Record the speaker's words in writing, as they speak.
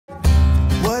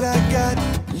What I got,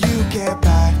 you can't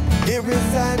buy. It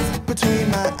resides between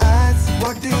my eyes.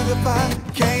 Walked through the fire,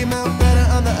 came out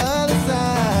better on the other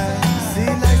side. See,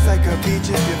 life's like a beach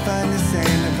if you find the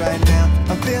sand. And right now,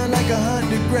 I feel like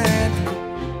 100 grand.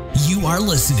 You are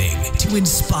listening to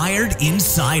Inspired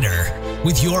Insider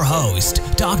with your host,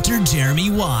 Dr.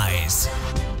 Jeremy Weisz.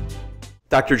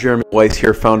 Dr. Jeremy Weisz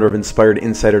here, founder of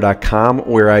InspiredInsider.com,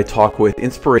 where I talk with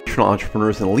inspirational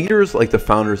entrepreneurs and leaders like the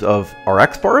founders of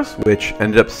RX Bars, which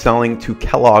ended up selling to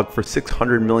Kellogg for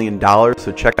 $600 million.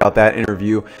 So check out that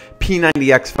interview.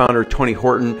 P90 X founder Tony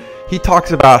Horton, he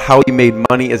talks about how he made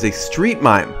money as a street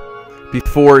mime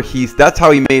that's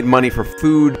how he made money for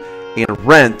food and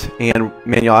rent. And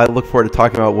Manuel, I look forward to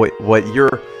talking about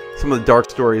some of the dark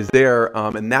stories there.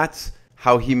 And that's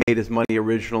how he made his money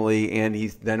originally, and he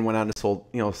then went on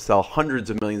to sell hundreds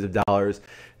of millions of dollars.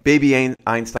 Baby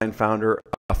Einstein founder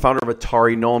of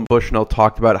Atari, Nolan Bushnell,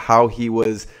 talked about how when he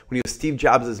was Steve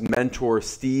Jobs' mentor,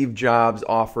 Steve Jobs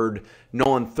offered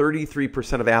Nolan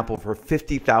 33% of Apple for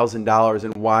 $50,000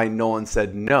 and why Nolan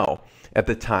said no at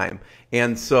the time.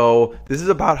 And so this is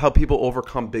about how people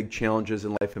overcome big challenges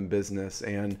in life and business.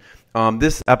 And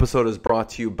this episode is brought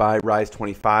to you by Rise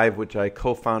 25, which I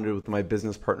co-founded with my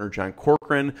business partner, John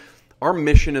Corcoran. Our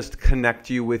mission is to connect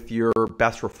you with your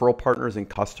best referral partners and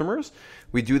customers.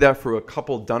 We do that through a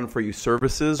couple done-for-you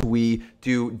services. We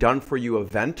do done-for-you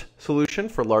event solution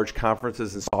for large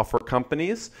conferences and software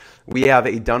companies. We have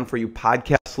a done-for-you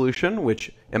podcast solution,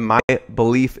 which in my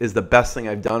belief is the best thing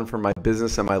I've done for my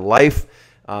business and my life.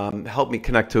 Help me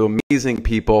connect to amazing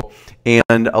people, and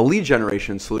a lead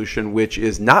generation solution, which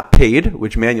is not paid,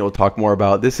 which Manuel will talk more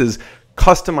about. This is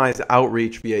customized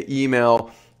outreach via email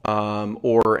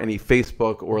or any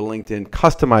Facebook or LinkedIn,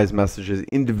 customized messages,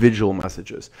 individual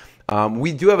messages.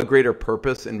 We do have a greater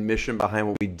purpose and mission behind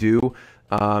what we do.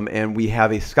 And we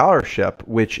have a scholarship,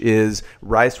 which is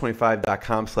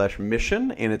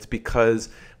rise25.com/mission. And it's because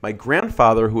my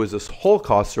grandfather, who was a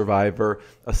Holocaust survivor,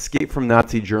 escaped from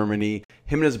Nazi Germany.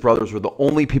 Him and his brothers were the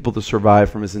only people to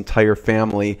survive from his entire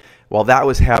family. While that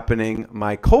was happening,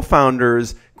 my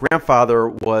co-founder's grandfather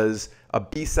was a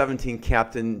B-17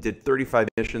 captain, did 35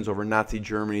 missions over Nazi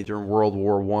Germany during World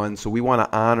War I. So we want to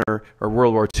honor, or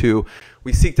World War II,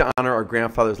 we seek to honor our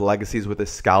grandfather's legacies with a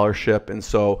scholarship. And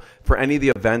so for any of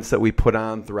the events that we put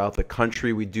on throughout the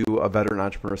country, we do a veteran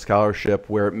entrepreneur scholarship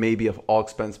where it may be an all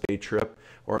expense paid trip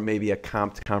or maybe a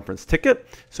comped conference ticket.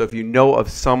 So if you know of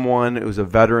someone who's a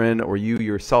veteran or you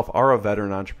yourself are a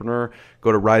veteran entrepreneur,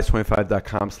 go to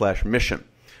rise25.com/mission.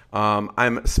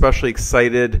 I'm especially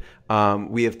excited.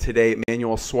 We have today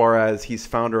Manuel Suarez. He's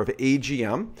founder of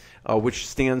AGM, which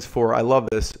stands for, I love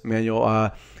this,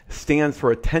 Manuel, stands for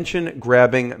Attention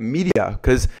Grabbing Media,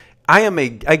 because I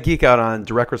geek out on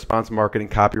direct response marketing,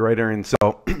 copywriter, and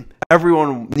so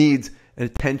everyone needs an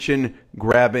attention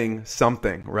grabbing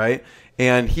something, right?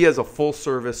 And he has a full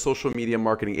service social media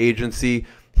marketing agency.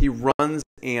 He runs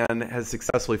and has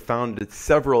successfully founded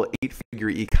several 8-figure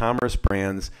e-commerce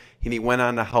brands, and he went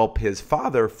on to help his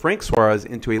father, Frank Suarez,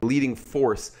 into a leading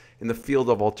force in the field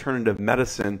of alternative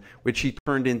medicine, which he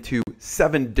turned into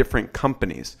 7 different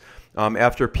companies.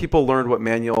 After people learned what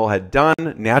Manuel had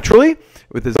done naturally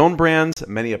with his own brands,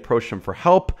 many approached him for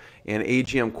help, and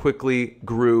AGM quickly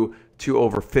grew to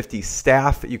over 50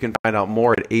 staff. You can find out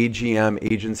more at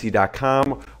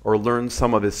AGMagency.com or learn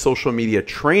some of his social media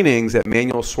trainings at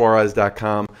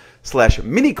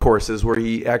manuelsuarez.com/mini courses, where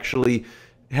he actually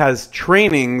has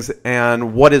trainings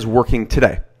and what is working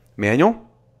today. Manuel,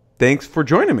 thanks for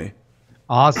joining me.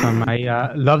 Awesome.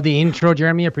 I love the intro,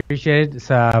 Jeremy. Appreciate it.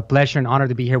 It's a pleasure and honor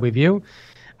to be here with you.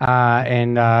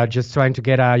 And just trying to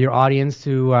get your audience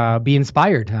to be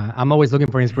inspired. I'm always looking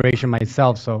for inspiration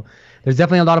myself. So there's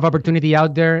definitely a lot of opportunity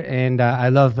out there. And I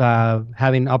love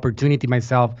having opportunity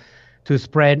myself to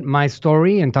spread my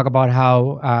story and talk about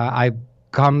how I've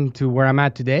come to where I'm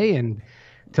at today and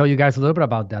tell you guys a little bit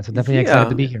about that. So definitely excited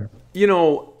to be here. You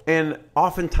know, and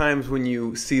oftentimes when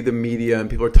you see the media and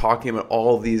people are talking about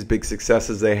all these big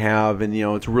successes they have, and, you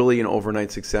know, it's really an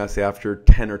overnight success after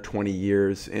 10 or 20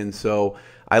 years. And so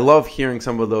I love hearing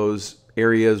some of those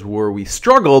areas where we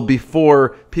struggled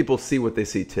before people see what they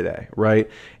see today, right?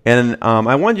 And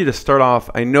I wanted you to start off,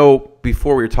 I know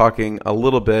before we were talking a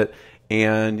little bit,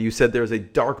 and you said there's a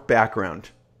dark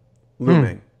background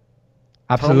looming.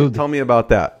 Absolutely. Tell me about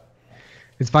that.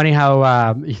 It's funny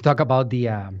how you talk about the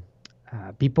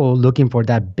people looking for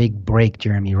that big break,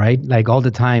 Jeremy, right? Like all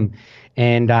the time.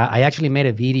 And I actually made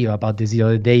a video about this the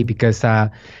other day because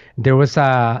there's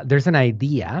an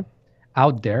idea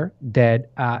out there that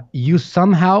you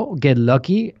somehow get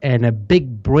lucky and a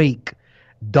big break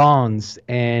dawns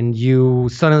and you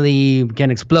suddenly can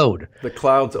explode. The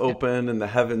clouds open and the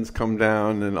heavens come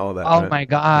down and all that. Oh right? my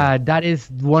God, that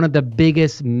is one of the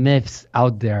biggest myths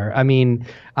out there. I mean,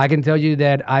 I can tell you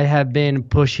that I have been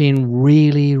pushing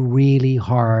really, really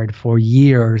hard for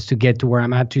years to get to where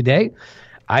I'm at today.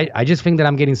 I just think that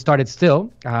I'm getting started still.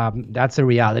 That's a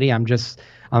reality. I'm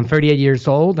 38 years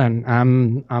old, and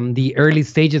I'm the early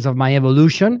stages of my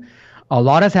evolution. A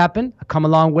lot has happened. I've come a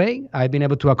long way. I've been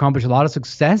able to accomplish a lot of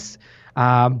success.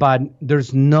 But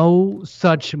there's no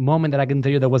such moment that I can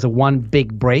tell you there was a one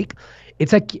big break.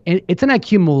 It's an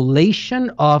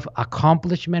accumulation of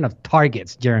accomplishment of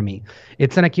targets, Jeremy.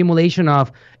 It's an accumulation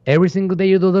of every single day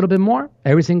you do a little bit more.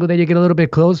 Every single day you get a little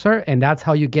bit closer, and that's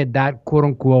how you get that quote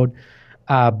unquote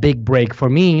big break. For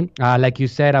me, like you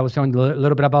said, I was telling you a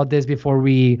little bit about this before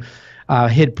we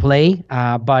hit play.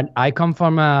 But I come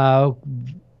from a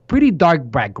pretty dark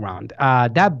background.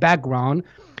 That background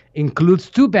includes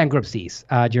two bankruptcies,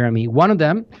 Jeremy. One of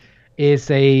them is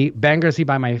a bankruptcy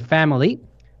by my family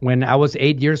when I was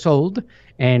 8 years old,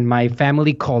 and my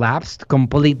family collapsed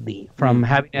completely from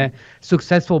having a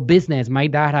successful business. My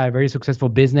dad had a very successful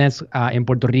business in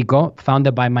Puerto Rico,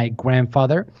 founded by my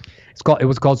grandfather. It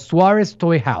was called Suarez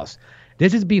Toy House.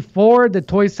 This is before the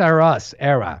Toys R Us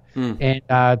era. And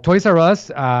Toys R Us,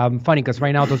 funny because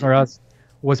right now Toys R Us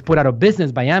was put out of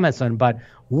business by Amazon, but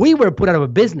we were put out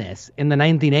of business in the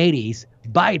 1980s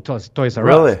by Toys R Us.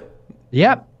 Really?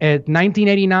 Yep. At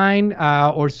 1989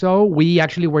 or so, we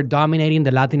actually were dominating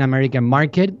the Latin American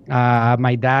market.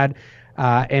 My dad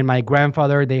and my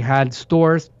grandfather, they had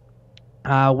stores.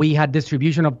 We had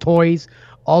distribution of toys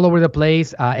all over the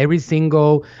place. Every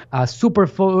single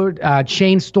superfood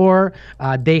chain store,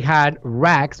 they had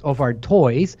racks of our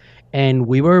toys. And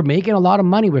we were making a lot of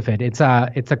money with it. It's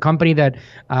a company that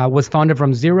was founded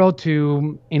from zero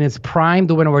to, in its prime,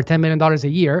 doing over $10 million a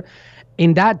year.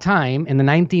 In that time, in the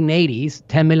 1980s,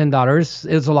 $10 million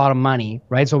is a lot of money,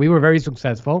 right? So we were very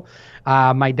successful.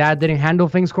 My dad didn't handle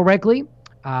things correctly.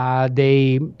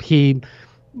 He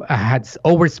had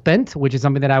overspent, which is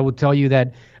something that I would tell you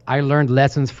that I learned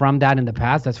lessons from that in the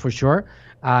past, that's for sure.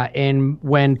 And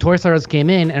when Toys R Us came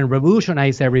in and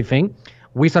revolutionized everything,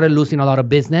 we started losing a lot of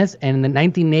business. And in the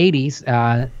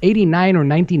 1980s, 89 or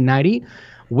 1990,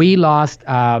 we lost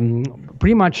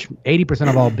pretty much 80%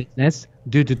 of our business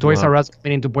due to Toys R Us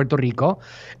coming into Puerto Rico.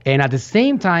 And at the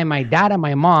same time, my dad and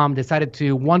my mom decided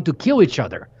to want to kill each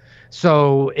other.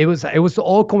 So it was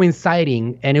all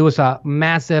coinciding, and it was a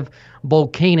massive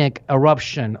volcanic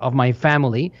eruption of my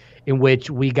family in which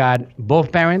we got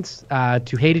both parents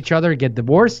to hate each other, get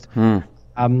divorced. And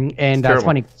that's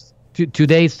funny.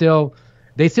 Today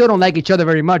they still don't like each other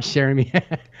very much, Jeremy.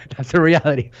 That's the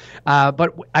reality.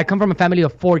 But I come from a family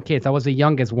of 4 kids. I was the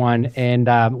youngest one, and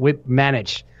we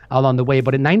managed along the way.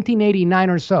 But in 1989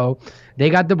 or so, they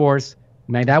got divorced.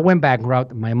 My dad went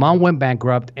bankrupt. My mom went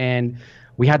bankrupt, and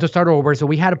we had to start over. So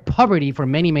we had poverty for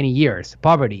many, many years.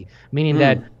 Poverty, meaning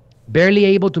that barely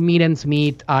able to meet ends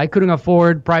meet. I couldn't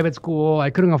afford private school. I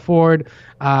couldn't afford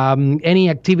any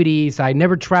activities. I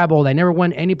never traveled. I never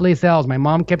went anyplace else. My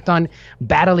mom kept on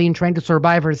battling, trying to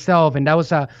survive herself. And that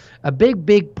was a big,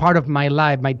 big part of my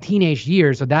life, my teenage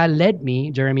years. So that led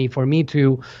me, Jeremy, for me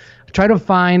to try to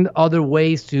find other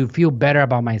ways to feel better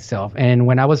about myself. And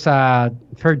when I was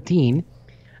 13,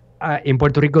 in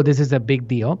Puerto Rico, this is a big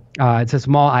deal. It's a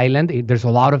small island. There's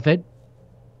a lot of it.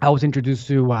 I was introduced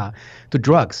to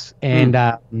drugs, and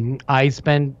I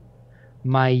spent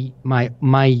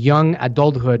my young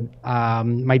adulthood,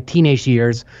 my teenage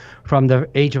years, from the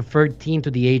age of 13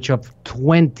 to the age of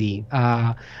 20.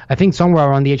 I think somewhere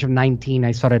around the age of 19,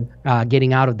 I started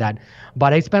getting out of that.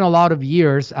 But I spent a lot of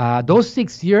years. Those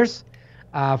 6 years,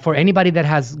 for anybody that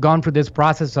has gone through this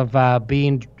process of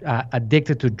being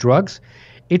addicted to drugs,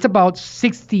 it's about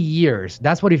 60 years.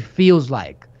 That's what it feels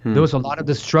like. There was a lot of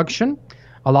destruction,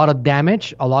 a lot of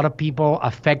damage, a lot of people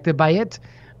affected by it.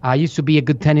 I used to be a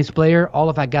good tennis player. All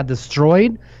of that got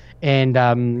destroyed, and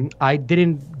I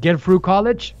didn't get through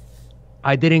college.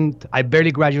 I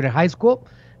barely graduated high school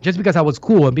just because I was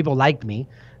cool and people liked me.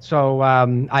 So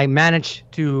I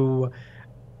managed to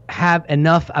have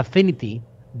enough affinity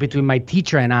between my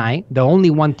teacher and I, the only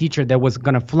one teacher that was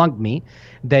going to flunk me,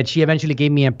 that she eventually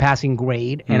gave me a passing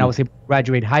grade, and I was able to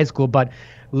graduate high school. But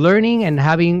learning and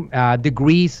having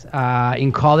degrees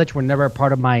in college were never a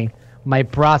part of my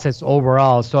process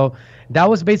overall. So that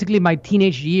was basically my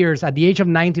teenage years. At the age of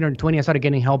 19 or 20, I started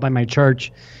getting help by my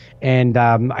church, and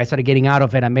I started getting out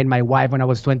of it. I met my wife when I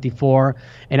was 24,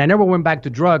 and I never went back to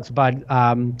drugs. But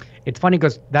it's funny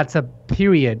because that's a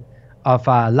period of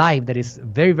life that is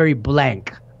very, very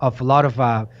blank, of a lot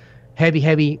of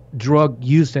heavy drug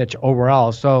usage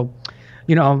overall. So,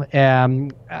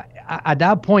 at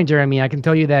that point, Jeremy, I can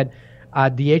tell you that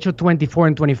at the age of 24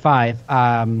 and 25,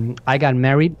 I got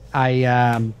married.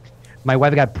 My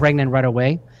wife got pregnant right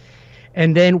away.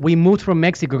 And then we moved from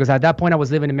Mexico because at that point I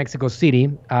was living in Mexico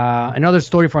City. Another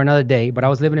story for another day, but I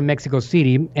was living in Mexico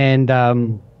City,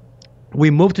 and we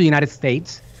moved to the United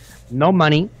States. No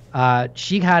money.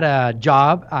 She had a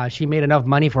job. She made enough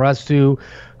money for us to,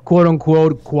 quote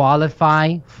unquote,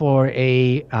 qualify for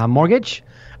a mortgage.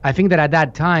 I think that at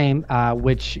that time,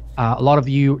 which a lot of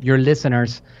your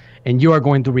listeners and you are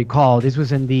going to recall, this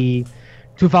was in the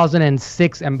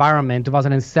 2006 environment,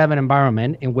 2007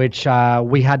 environment, in which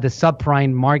we had the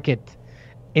subprime market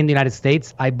in the United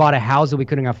States. I bought a house that we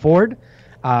couldn't afford,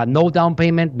 no down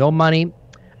payment, no money.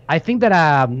 I think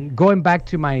that going back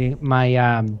to my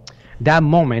that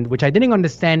moment, which I didn't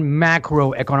understand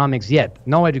macroeconomics yet,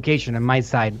 no education on my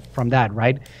side from that,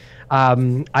 right?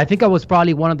 I think I was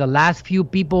probably one of the last few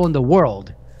people in the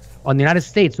world, on the United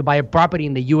States, to buy a property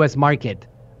in the U.S. market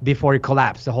before it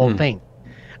collapsed, the whole thing.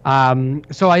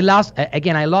 So I lost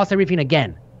everything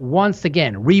again, once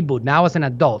again, reboot, now as an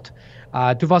adult.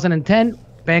 2010,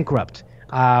 bankrupt.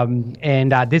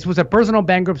 And this was a personal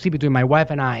bankruptcy between my wife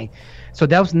and I. So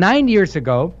that was 9 years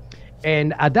ago.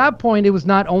 And at that point, it was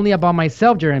not only about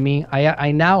myself, Jeremy.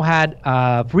 I now had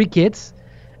 3 kids,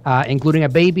 including a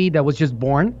baby that was just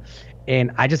born.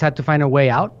 And I just had to find a way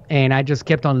out. And I just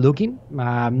kept on looking.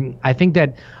 I think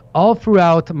that all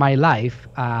throughout my life,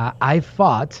 I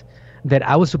thought that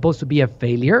I was supposed to be a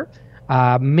failure,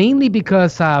 mainly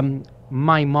because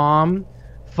my mom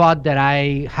thought that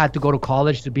I had to go to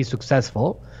college to be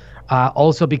successful.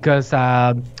 Also because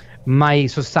my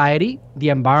society, the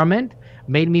environment,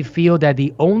 made me feel that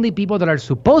the only people that are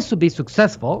supposed to be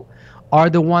successful are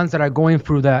the ones that are going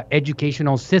through the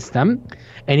educational system.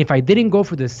 And if I didn't go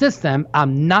through the system,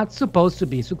 I'm not supposed to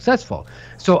be successful.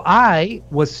 So I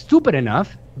was stupid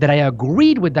enough that I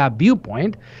agreed with that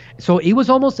viewpoint. So it was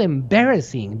almost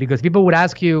embarrassing because people would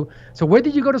ask you, so where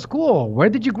did you go to school? Where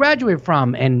did you graduate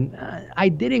from? And I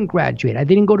didn't graduate. I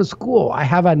didn't go to school. I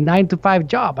have a 9-to-5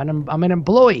 job and I'm an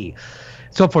employee.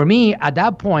 So for me, at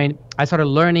that point, I started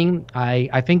learning.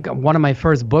 I think one of my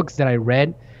first books that I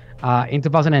read in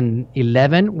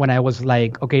 2011, when I was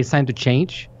like, okay, it's time to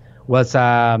change, was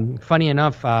funny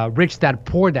enough, Rich Dad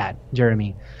Poor Dad,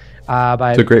 Jeremy,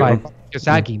 by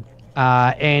Kiyosaki.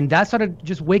 And that started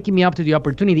just waking me up to the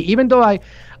opportunity. Even though I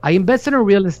invested in a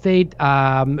real estate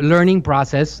learning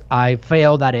process, I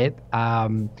failed at it. I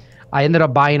ended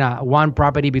up buying one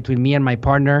property between me and my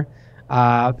partner,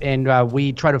 and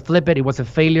we tried to flip it. It was a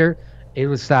failure. It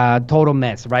was a total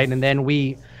mess, right? And then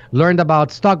we learned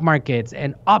about stock markets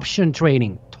and option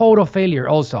trading. Total failure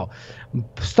also.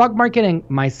 Stock market and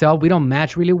myself, we don't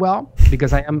match really well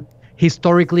because I am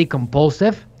historically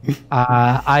compulsive.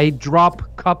 I drop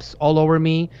cups all over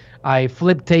me. I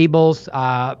flip tables.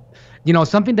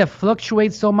 Something that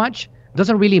fluctuates so much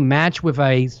doesn't really match with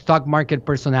a stock market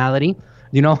personality.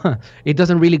 It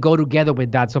doesn't really go together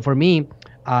with that. So for me,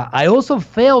 I also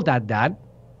failed at that.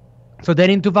 So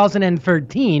then in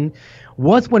 2013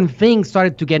 was when things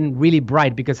started to get really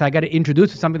bright because I got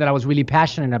introduced to something that I was really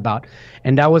passionate about.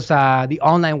 And that was the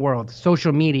online world,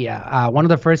 social media. One of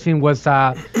the first things was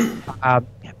I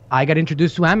got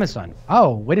introduced to Amazon.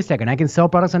 Oh, wait a second. I can sell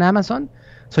products on Amazon?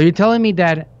 So you're telling me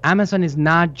that Amazon is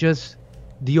not just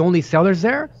the only sellers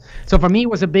there? So for me, it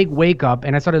was a big wake up.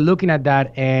 And I started looking at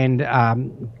that. And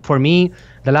for me,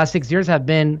 the last 6 years have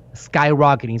been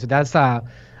skyrocketing. So that's, I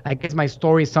guess, my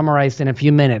story summarized in a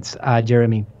few minutes,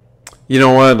 Jeremy. You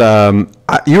know what?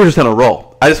 You were just on a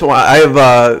roll. I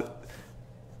have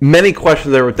many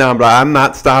questions I wrote down, but I'm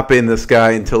not stopping this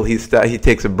guy until he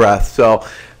takes a breath. So,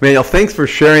 Manuel, thanks for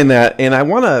sharing that. And I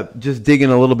want to just dig in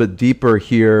a little bit deeper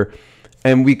here,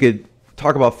 and we could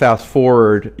talk about fast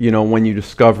forward, when you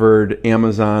discovered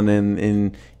Amazon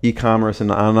and e-commerce and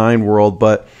the online world.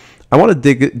 But I want to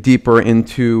dig deeper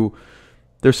into,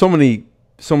 there's so many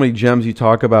gems you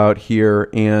talk about here,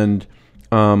 and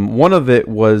one of it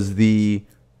was the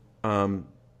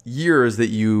years that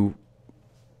you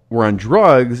were on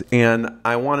drugs, and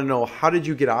I want to know, how did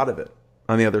you get out of it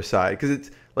on the other side? Because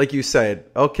it's like you said,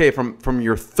 okay, from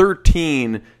your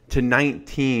 13 to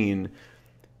 19,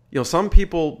 some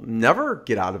people never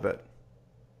get out of it.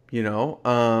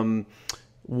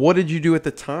 What did you do at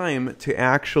the time to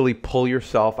actually pull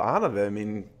yourself out of it? I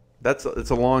mean, it's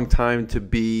a long time to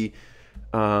be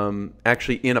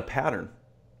actually in a pattern,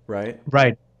 right?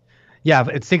 Right. Yeah,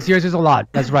 6 years is a lot.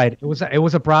 That's right. It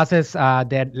was a process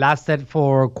that lasted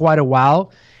for quite a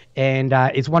while, and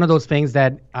it's one of those things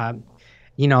that I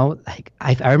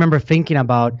remember thinking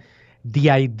about, the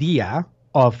idea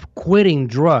of quitting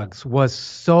drugs was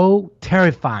so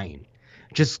terrifying.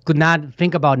 Just could not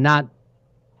think about not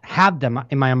have them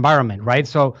in my environment, right?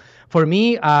 So for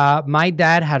me, my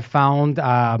dad had found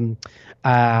a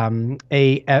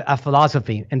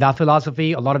philosophy, and that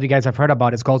philosophy, a lot of you guys have heard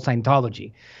about, it's called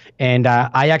Scientology. And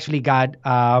I actually got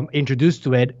introduced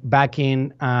to it back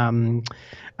in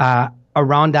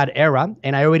around that era,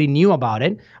 and I already knew about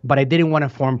it, but I didn't want to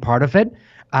form part of it.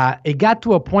 It got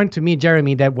to a point to me,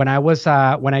 Jeremy, that when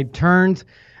I turned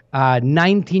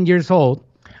 19 years old,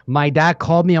 my dad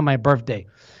called me on my birthday,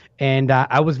 and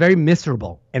I was very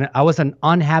miserable, and I was an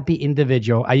unhappy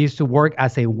individual. I used to work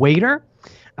as a waiter,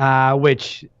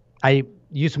 which I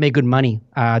used to make good money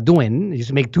doing. I used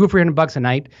to make $200 or $300 a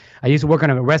night. I used to work on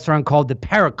a restaurant called the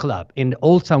Parrot Club in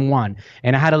Old San Juan,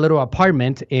 and I had a little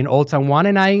apartment in Old San Juan,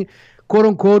 and I, quote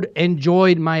unquote,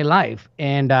 enjoyed my life.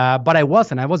 And but I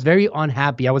wasn't. I was very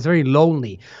unhappy. I was very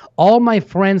lonely. All my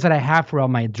friends that I had throughout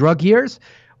my drug years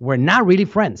were not really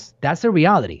friends. That's the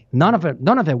reality. None of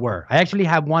it were. I actually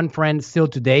have one friend still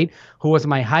to date who was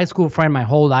my high school friend my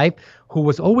whole life, who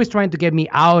was always trying to get me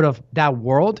out of that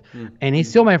world. And he's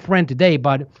still my friend today.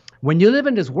 But when you live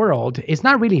in this world, it's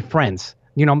not really friends.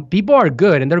 You know, people are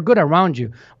good and they're good around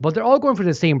you, but they're all going for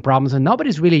the same problems and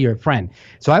nobody's really your friend.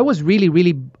 So I was really,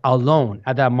 really alone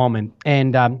at that moment.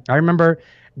 And I remember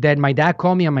that my dad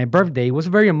called me on my birthday. It was a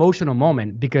very emotional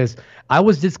moment because I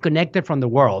was disconnected from the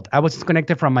world. I was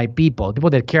disconnected from my people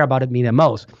that care about me the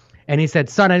most. And he said,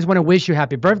 son, I just want to wish you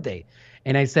happy birthday.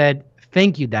 And I said,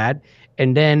 thank you, Dad.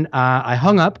 And then I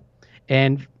hung up,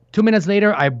 and 2 minutes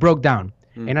later, I broke down.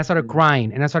 And I started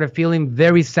crying, and I started feeling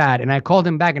very sad. And I called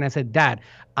him back, and I said, Dad,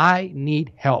 I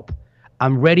need help.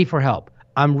 I'm ready for help.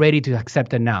 I'm ready to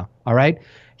accept it now. All right?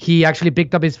 He actually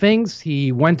picked up his things.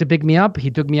 He went to pick me up.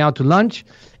 He took me out to lunch,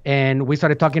 and we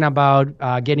started talking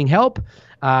about getting help.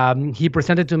 He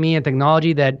presented to me a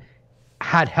technology that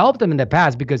had helped him in the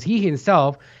past because he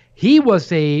himself, he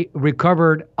was a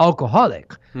recovered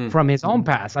alcoholic from his own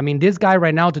past. I mean, this guy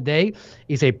right now today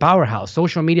is a powerhouse,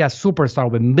 social media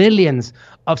superstar with millions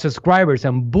of subscribers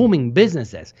and booming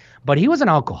businesses. But he was an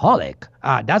alcoholic.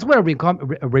 That's what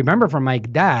I remember from my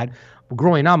dad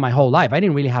growing up my whole life. I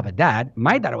didn't really have a dad.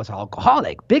 My dad was an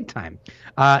alcoholic, big time.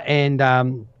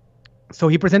 So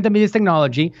he presented me this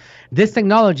technology. This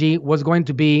technology was going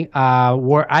to be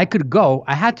where I could go.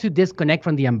 I had to disconnect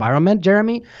from the environment,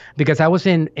 Jeremy, because I was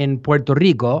in Puerto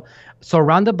Rico,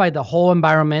 surrounded by the whole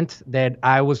environment that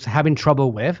I was having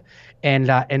trouble with. And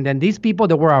then these people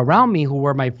that were around me, who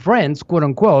were my friends, quote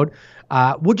unquote,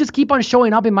 would just keep on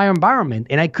showing up in my environment.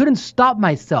 And I couldn't stop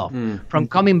myself from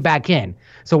coming back in.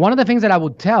 So one of the things that I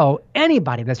would tell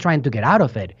anybody that's trying to get out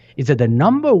of it is that the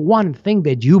number one thing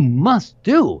that you must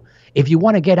do if you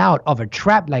want to get out of a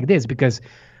trap like this, because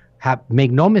make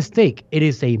no mistake, it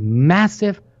is a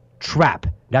massive trap.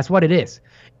 That's what it is.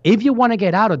 If you want to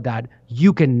get out of that,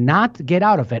 you cannot get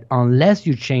out of it unless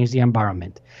you change the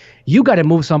environment. You got to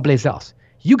move someplace else.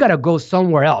 You got to go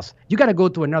somewhere else. You got to go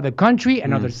to another country,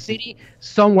 another city,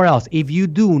 somewhere else. If you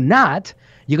do not,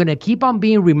 you're going to keep on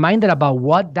being reminded about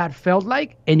what that felt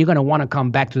like, and you're going to want to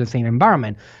come back to the same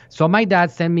environment. So my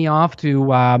dad sent me off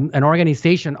to an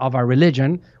organization of our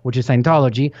religion, which is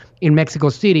Scientology, in Mexico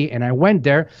City. And I went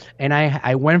there, and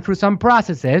I went through some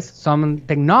processes, some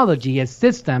technology, a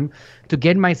system to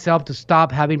get myself to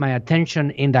stop having my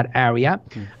attention in that area.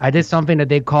 I did something that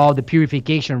they call the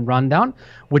purification rundown,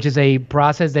 which is a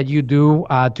process that you do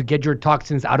to get your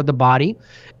toxins out of the body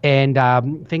and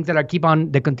things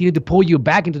that continue to pull you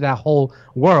back into that whole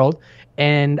world.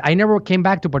 And I never came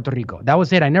back to Puerto Rico. That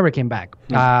was it. I never came back.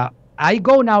 I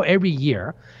go now every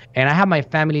year, and I have my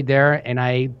family there, and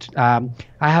I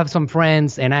have some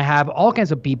friends, and I have all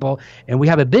kinds of people, and we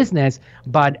have a business.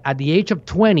 But at the age of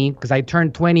 20, because I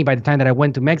turned 20 by the time that I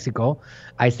went to Mexico,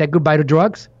 I said goodbye to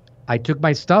drugs. I took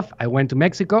my stuff. I went to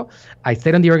Mexico. I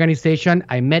stayed on the organization.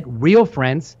 I met real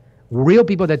friends, real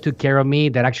people that took care of me,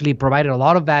 that actually provided a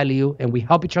lot of value, and we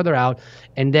helped each other out.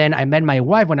 And then I met my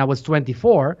wife when I was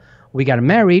 24. We got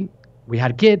married. We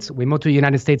had kids. We moved to the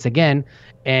United States again.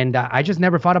 And I just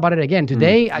never thought about it again.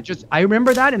 Today, I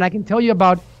remember that, and I can tell you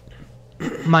about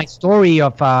my story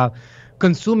of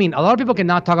consuming. A lot of people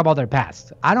cannot talk about their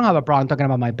past. I don't have a problem talking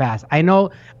about my past. I know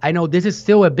this is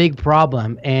still a big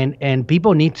problem, and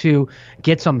people need to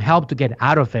get some help to get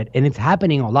out of it, and it's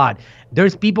happening a lot.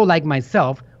 There's people like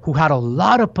myself who had a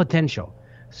lot of potential,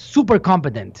 super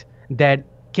competent, that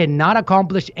cannot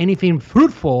accomplish anything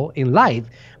fruitful in life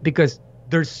because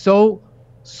they're so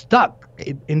stuck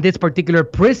in this particular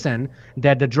prison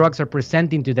that the drugs are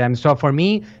presenting to them. So for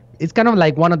me, it's kind of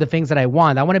like one of the things that I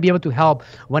want. I want to be able to help.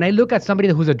 When I look at somebody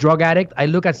who's a drug addict, I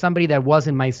look at somebody that was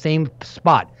in my same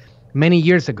spot many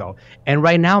years ago. And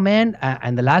right now, man,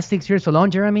 and the last 6 years alone,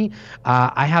 Jeremy,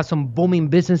 I have some booming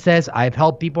businesses. I've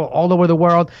helped people all over the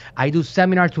world. I do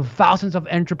seminars to thousands of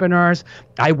entrepreneurs.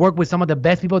 I work with some of the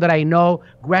best people that I know,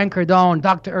 Grant Cardone,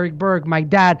 Dr. Eric Berg, my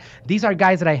dad. These are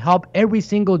guys that I help every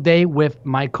single day with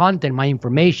my content, my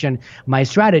information, my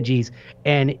strategies.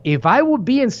 And if I would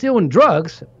be still in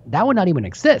drugs, that would not even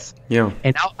exist. Yeah.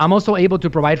 And now I'm also able to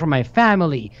provide for my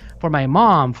family, for my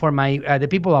mom, for my the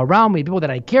people around me, people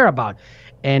that I care about.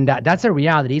 And that's a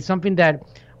reality. It's something that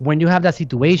when you have that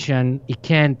situation, you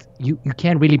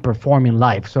can't really perform in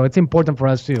life. So it's important for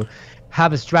us to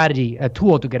have a strategy, a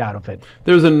tool to get out of it.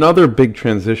 There's another big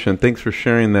transition. Thanks for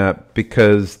sharing that,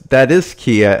 because that is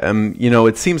key.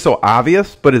 It seems so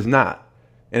obvious, but it's not.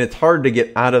 And it's hard to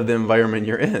get out of the environment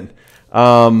you're in.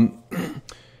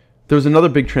 There's another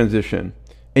big transition.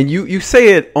 And you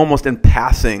say it almost in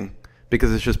passing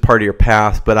because it's just part of your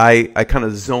past, but I kind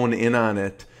of zone in on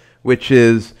it, which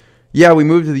is, yeah, we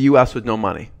moved to the U.S. with no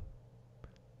money.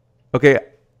 Okay,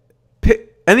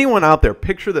 anyone out there,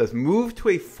 picture this. Move to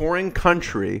a foreign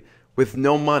country with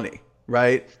no money,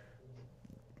 right?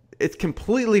 It's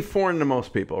completely foreign to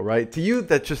most people, right? To you,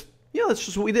 that's just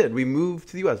what we did. We moved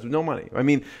to the U.S. with no money. I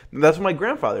mean, that's what my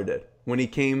grandfather did when he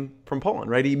came from Poland,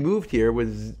 right? He moved here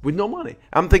with no money.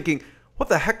 I'm thinking, what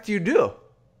the heck do you do,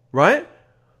 right?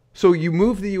 So you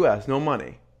move to the U.S., no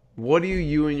money. What do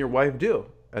you and your wife do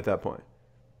at that point?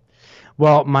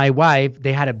 Well, my wife,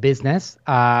 they had a business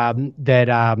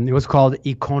that it was called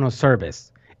Econo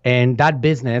Service. And that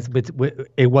business,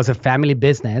 it was a family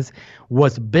business,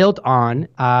 was built on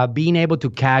being able to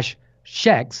cash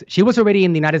checks. She was already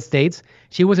in the United States.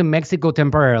 She was in Mexico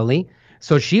temporarily.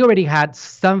 So she already had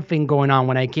something going on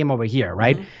when I came over here,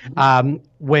 right? Mm-hmm.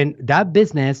 When that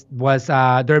business was,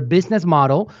 their business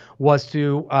model was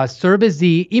to service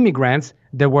the immigrants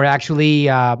that were actually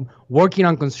working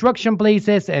on construction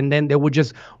places, and then they would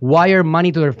just wire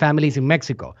money to their families in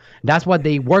Mexico. That's what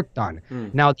they worked on.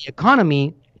 Now, the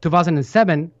economy,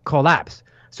 2007, collapsed.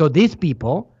 So these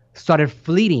people started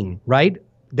fleeing, right?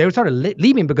 They started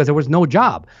leaving because there was no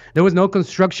job. There was no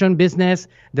construction business.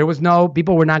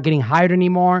 People were not getting hired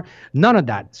anymore. None of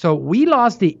that. So we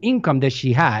lost the income that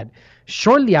she had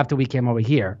shortly after we came over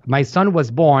here. My son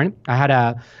was born. I had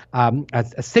a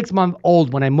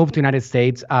 6-month-old when I moved to the United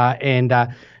States, and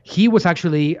he was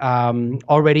actually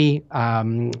already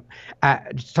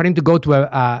starting to go to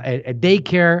a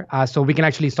daycare so we can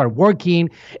actually start working.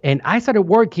 And I started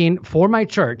working for my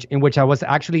church, in which I was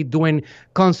actually doing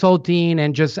consulting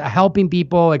and just helping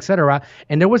people, etc.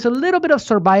 And there was a little bit of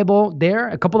survival there,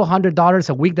 a couple of $100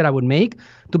 a week that I would make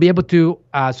to be able to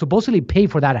supposedly pay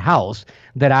for that house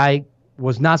that I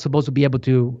was not supposed to be able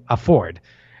to afford.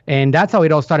 And that's how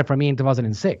it all started for me in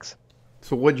 2006.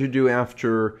 So what did you do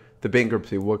after the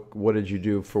bankruptcy? What did you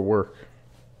do for work?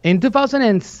 In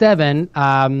 2007,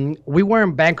 we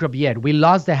weren't bankrupt yet. We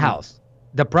lost the house.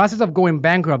 The process of going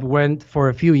bankrupt went for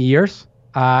a few years.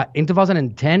 In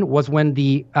 2010 was when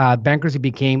the bankruptcy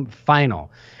became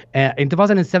final. In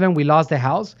 2007, we lost the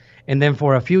house. And then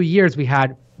for a few years, we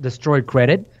had destroyed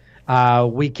credit.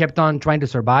 We kept on trying to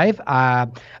survive. I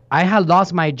had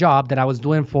lost my job that I was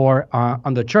doing for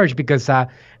on the church because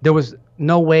there was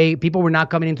no way. People were not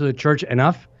coming into the church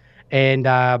enough. And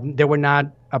they were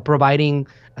not providing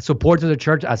support to the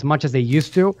church as much as they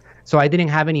used to. So I didn't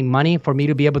have any money for me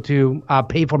to be able to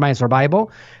pay for my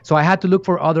survival. So I had to look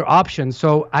for other options.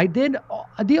 So I did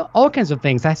all kinds of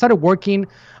things. I started working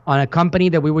on a company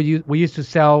that we used to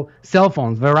sell cell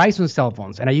phones, Verizon cell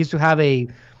phones. And I used to have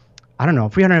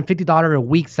 $350 a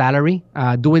week salary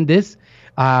doing this.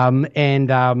 I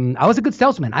was a good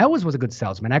salesman. I always was a good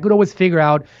salesman. I could always figure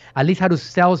out at least how to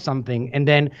sell something. And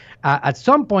then at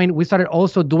some point, we started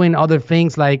also doing other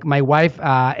things. Like my wife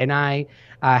and I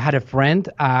had a friend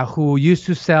who used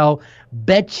to sell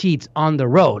bed sheets on the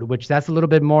road, which that's a little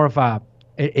bit more of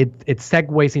it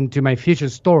segues into my future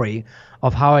story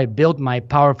of how I built my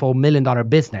powerful $1 million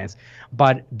business.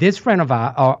 But this friend of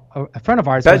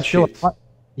ours, bed sheets.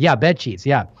 Bed sheets.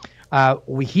 Yeah.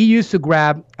 He used to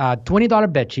grab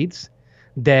 $20 bed sheets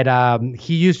that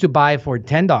he used to buy for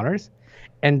 $10.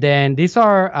 And then these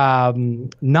are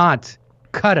not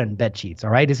cotton bed sheets, all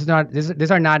right?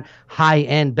 These are not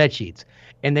high-end bed sheets.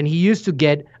 And then he used to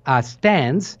get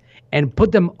stands and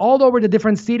put them all over the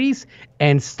different cities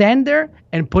and stand there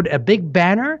and put a big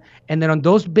banner. And then on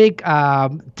those big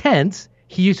tents,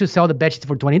 he used to sell the bed sheets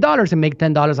for $20 and make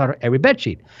 $10 out of every bed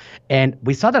sheet. And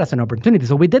we saw that as an opportunity.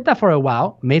 So we did that for a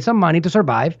while, made some money to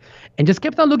survive, and just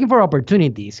kept on looking for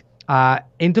opportunities.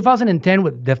 In 2010,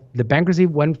 with the bankruptcy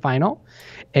went final.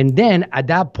 And then at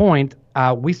that point,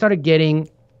 we started getting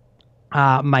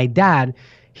my dad,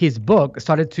 his book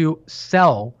started to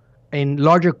sell in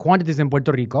larger quantities in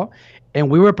Puerto Rico. And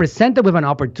we were presented with an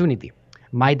opportunity.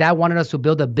 My dad wanted us to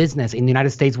build a business in the United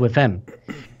States with him.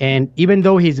 And even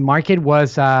though his market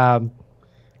was the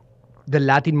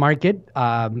Latin market,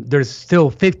 there's still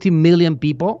 50 million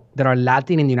people that are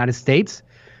Latin in the United States.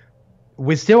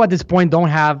 We still at this point don't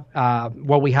have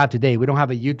what we have today. We don't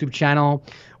have a YouTube channel.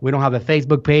 We don't have a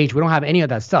Facebook page. We don't have any of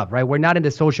that stuff, right? We're not in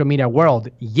the social media world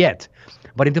yet.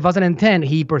 But in 2010,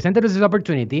 he presented us this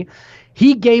opportunity.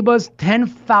 He gave us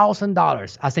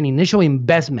 $10,000 as an initial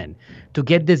investment to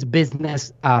get this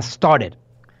business started.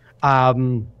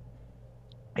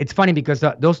 It's funny because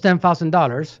those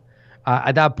 $10,000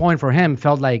 at that point for him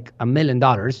felt like $1 million.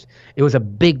 It was a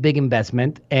big, big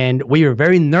investment. And we were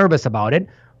very nervous about it.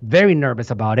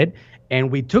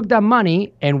 And we took that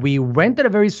money and we rented a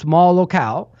very small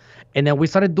locale. And then we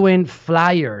started doing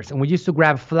flyers. And we used to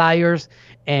grab flyers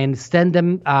and send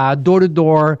them door to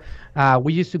door.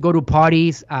 We used to go to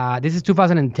parties. This is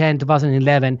 2010,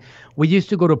 2011. We used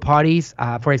to go to parties.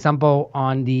 For example,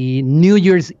 on the New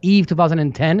Year's Eve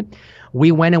 2010,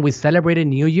 we went and we celebrated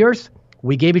New Year's.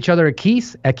 We gave each other a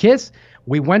kiss.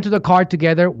 We went to the car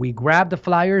together. We grabbed the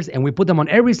flyers and we put them on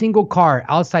every single car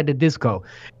outside the disco.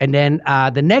 And then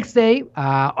the next day,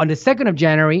 on the 2nd of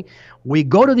January, we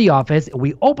go to the office,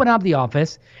 we open up the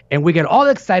office, and we get all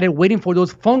excited waiting for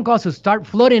those phone calls to start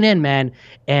flooding in, man.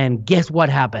 And guess what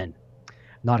happened?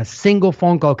 Not a single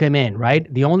phone call came in, right?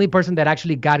 The only person that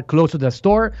actually got close to the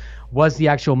store was the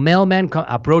actual mailman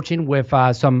approaching with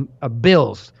some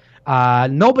bills.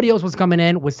 Nobody else was coming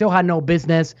in. We still had no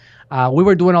business. We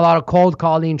were doing a lot of cold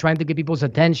calling, trying to get people's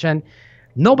attention.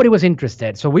 Nobody was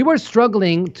interested. So we were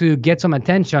struggling to get some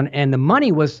attention, and the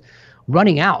money was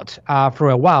running out for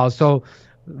a while. So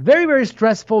very, very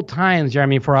stressful times,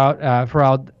 Jeremy, for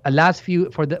those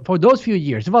few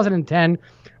years. 2010,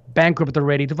 bankrupt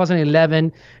already.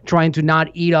 2011, trying to not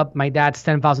eat up my dad's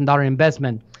 $10,000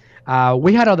 investment.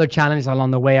 We had other challenges along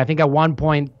the way. I think at one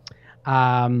point,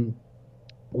 there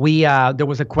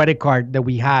was a credit card that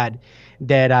we had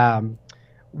that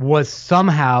was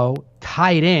somehow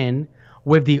tied in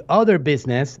with the other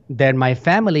business that my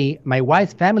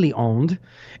wife's family owned.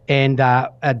 And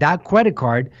that credit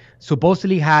card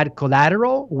supposedly had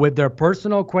collateral with their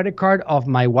personal credit card of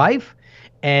my wife.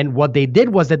 And what they did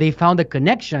was that they found a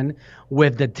connection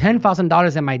with the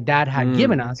 $10,000 that my dad had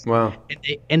given us. Wow.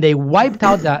 And they wiped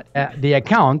out the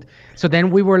account. So then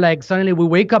we were like, suddenly we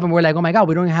wake up and we're like, oh my God,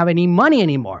 we don't have any money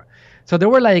anymore. So there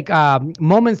were like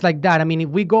moments like that. I mean, if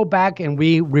we go back and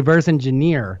we reverse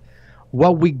engineer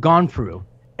what we've gone through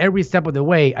every step of the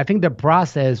way, I think the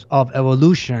process of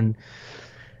evolution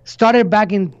started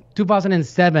back in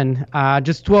 2007,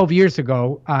 just 12 years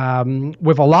ago,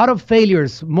 with a lot of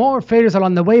failures, more failures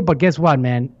along the way. But guess what,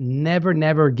 man?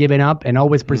 Never giving up and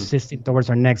always persisting towards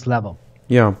our next level.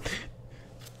 Yeah.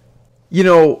 You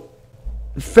know,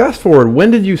 fast forward,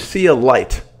 when did you see a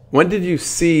light? When did you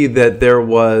see that there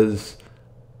was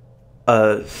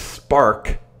a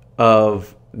spark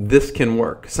of this can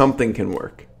work, something can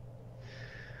work?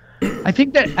 I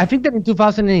think that in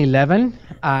 2011,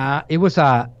 it was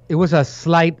a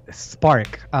slight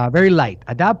spark, very light.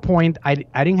 At that point, I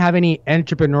didn't have any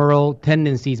entrepreneurial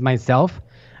tendencies myself.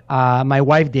 My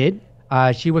wife did.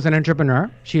 She was an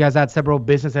entrepreneur. She has had several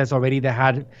businesses already that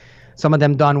had some of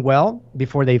them done well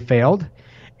before they failed.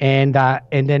 And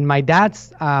then my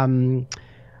dad's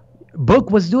book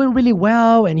was doing really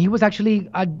well, and he was actually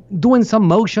doing some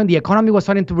motion. The economy was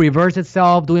starting to reverse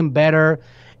itself, doing better.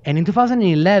 And in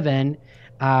 2011,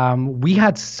 we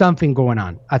had something going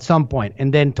on at some point.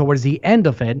 And then towards the end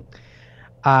of it,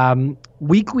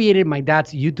 we created my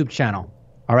dad's YouTube channel.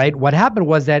 All right. What happened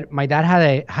was that my dad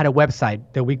had a website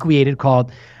that we created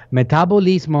called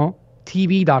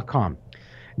metabolismotv.com.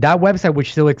 That website,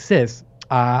 which still exists,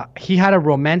 he had a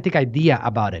romantic idea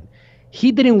about it.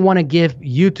 He didn't want to give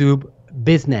YouTube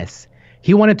business.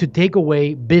 He wanted to take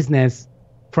away business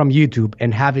from YouTube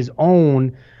and have his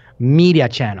own media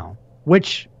channel,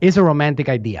 which is a romantic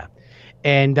idea.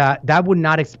 And that would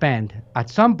not expand. At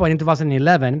some point in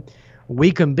 2011,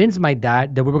 we convinced my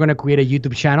dad that we were going to create a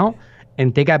YouTube channel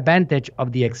and take advantage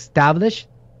of the established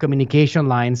communication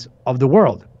lines of the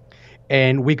world.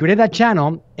 And we created that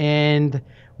channel, and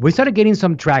we started getting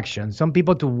some traction, some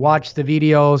people to watch the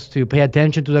videos, to pay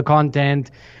attention to the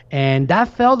content. And that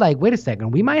felt like, wait a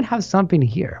second, we might have something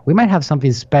here. We might have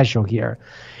something special here.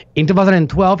 In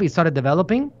 2012, it started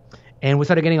developing and we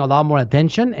started getting a lot more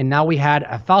attention. And now we had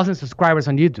 1,000 subscribers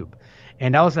on YouTube.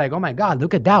 And I was like, oh my God,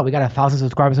 look at that. We got 1,000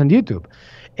 subscribers on YouTube.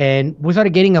 And we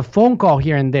started getting a phone call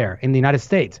here and there in the United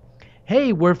States.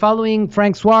 Hey, we're following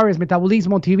Frank Suarez,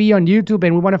 Metabolismo TV on YouTube,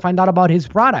 and we want to find out about his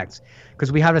products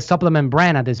because we have a supplement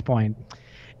brand at this point.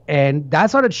 And that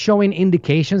started showing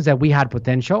indications that we had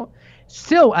potential.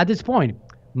 Still, at this point,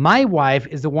 my wife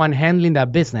is the one handling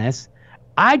that business.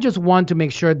 I just want to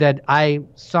make sure that I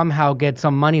somehow get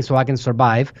some money so I can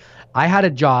survive. I had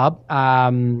a job,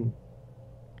 and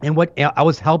what I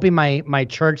was helping my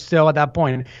church still at that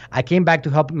point. I came back to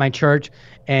help my church,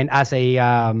 and as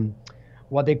a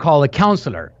what they call a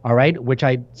counselor, all right, which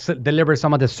I deliver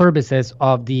some of the services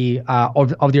of the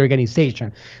of the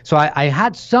organization. So I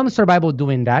had some survival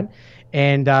doing that,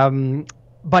 and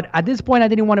but at this point I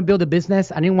didn't want to build a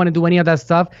business. I didn't want to do any of that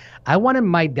stuff. I wanted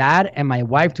my dad and my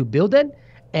wife to build it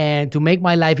and to make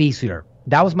my life easier.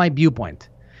 That was my viewpoint.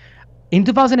 In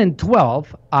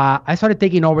 2012, I started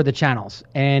taking over the channels,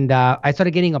 and I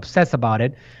started getting obsessed about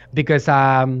it because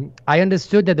I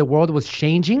understood that the world was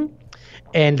changing.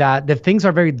 And the things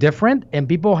are very different, and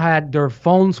people had their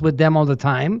phones with them all the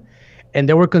time, and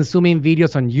they were consuming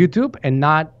videos on YouTube and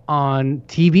not on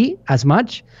TV as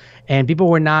much. And people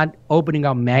were not opening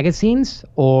up magazines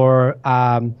or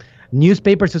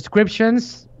newspaper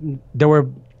subscriptions. They were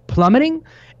plummeting.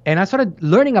 And I started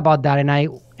learning about that, and I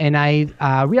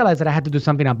realized that I had to do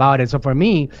something about it. So for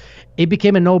me, it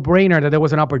became a no-brainer that there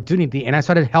was an opportunity, and I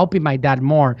started helping my dad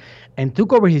more and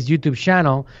took over his YouTube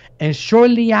channel. And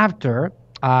shortly after,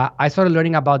 I started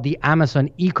learning about the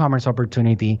Amazon e-commerce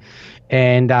opportunity,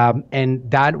 and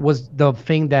that was the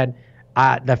thing that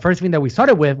the first thing that we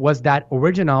started with was that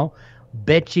original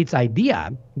bed sheets idea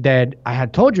that I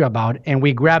had told you about, and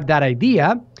we grabbed that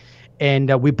idea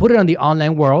and we put it on the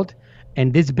online world.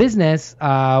 And this business,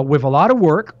 with a lot of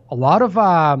work, a lot of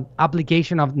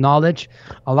application of knowledge,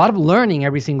 a lot of learning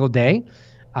every single day,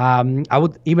 I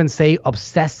would even say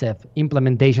obsessive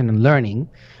implementation and learning,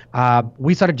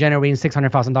 we started generating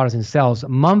 $600,000 in sales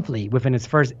monthly within its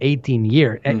first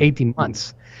 18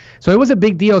 months. So it was a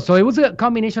big deal. So it was a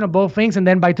combination of both things. And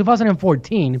then by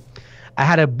 2014, I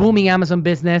had a booming Amazon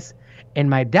business, and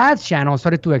my dad's channel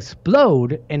started to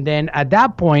explode. And then at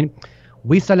that point,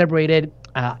 we celebrated,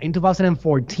 in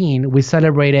 2014, we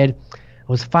celebrated, it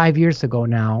was 5 years ago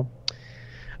now,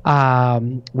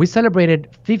 we celebrated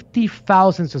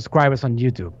 50,000 subscribers on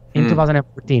YouTube in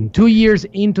 2014. 2 years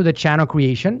into the channel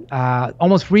creation,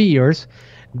 almost 3 years,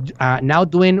 now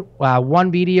doing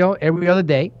one video every other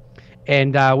day.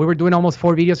 And we were doing almost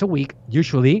 4 videos a week,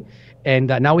 usually. And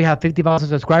now we have 50,000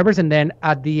 subscribers. And then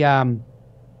at the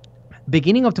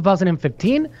beginning of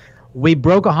 2015, we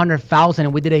broke 100,000,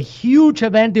 and we did a huge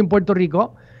event in Puerto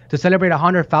Rico to celebrate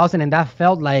 100,000, and that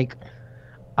felt like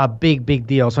a big, big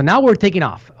deal. So now we're taking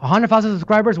off. 100,000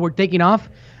 subscribers, we're taking off.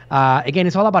 Again,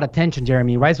 it's all about attention,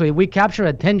 Jeremy, right? So if we capture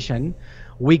attention,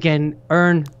 we can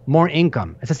earn more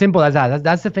income. It's as simple as that.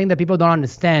 That's the thing that people don't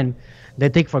understand. They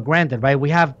take for granted, right? We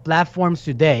have platforms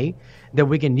today that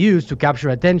we can use to capture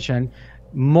attention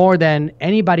more than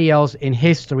anybody else in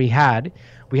history had.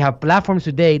 We have platforms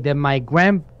today that my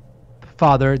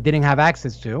grandfather didn't have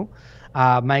access to.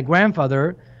 My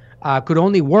grandfather could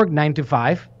only work 9 to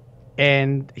 5,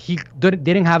 and he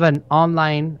didn't have an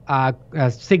online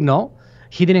signal.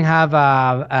 He didn't have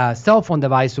a cell phone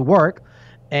device to work,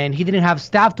 and he didn't have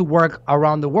staff to work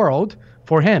around the world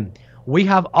for him. We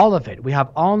have all of it. We have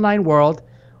online world,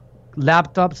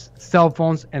 laptops, cell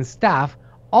phones, and staff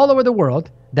all over the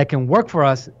world that can work for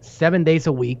us 7 days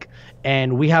a week,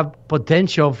 and we have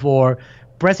potential for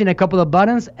pressing a couple of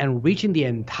buttons and reaching the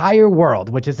entire world,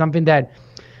 which is something that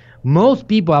most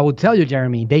people, I will tell you,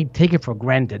 Jeremy, they take it for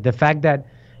granted. The fact that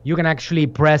you can actually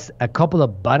press a couple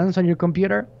of buttons on your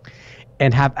computer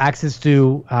and have access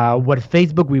to what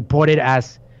Facebook reported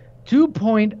as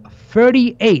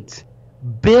 2.38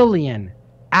 billion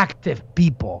active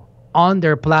people on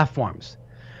their platforms.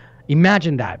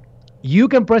 Imagine that. You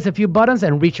can press a few buttons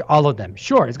and reach all of them.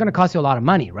 Sure, it's going to cost you a lot of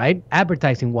money, right?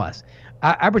 Advertising-wise.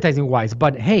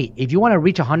 But hey, if you want to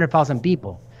reach 100,000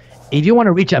 people, if you want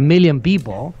to reach 1 million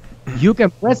people, you can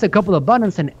press a couple of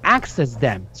buttons and access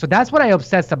them. So that's what I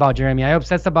obsessed about, Jeremy. I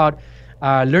obsessed about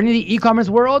learning the e-commerce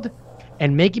world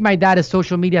and making my dad a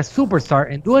social media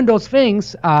superstar. And doing those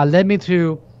things led me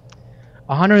to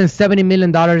 $170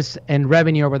 million in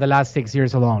revenue over the last 6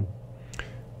 years alone.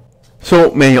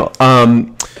 So, Manuel,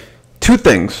 two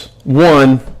things.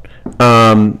 One,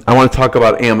 I want to talk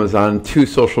about Amazon to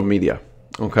social media.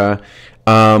 Okay.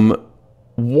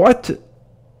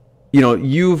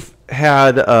 You've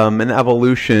had an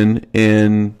evolution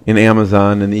in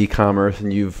Amazon and e-commerce,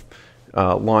 and you've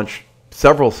launched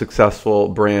several successful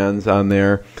brands on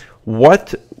there.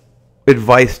 What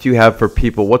advice do you have for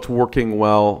people? What's working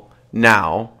well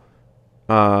now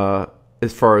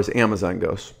as far as Amazon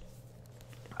goes?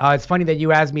 It's funny that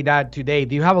you asked me that today.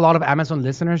 Do you have a lot of Amazon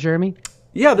listeners, Jeremy?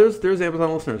 Yeah, there's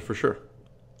Amazon listeners for sure.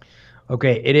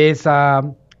 Okay, it is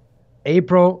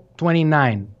April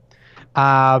 29.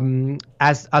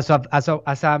 As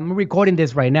I'm recording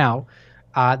this right now,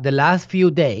 the last few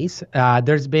days,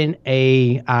 there's been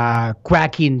a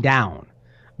cracking down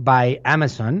by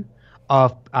Amazon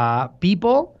of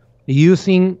people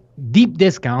using deep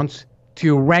discounts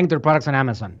to rank their products on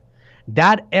Amazon.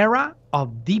 That era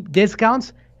of deep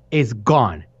discounts is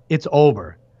gone. It's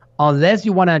over. Unless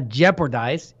you want to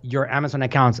jeopardize your Amazon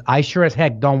accounts. I sure as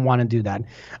heck don't want to do that.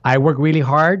 I work really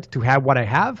hard to have what I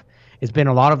have. It's been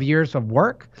a lot of years of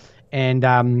work, and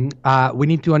we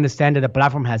need to understand that the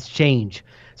platform has changed.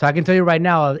 So I can tell you right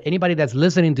now, anybody that's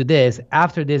listening to this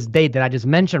after this date that I just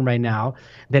mentioned right now,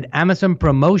 that Amazon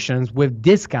promotions with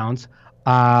discounts,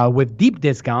 with deep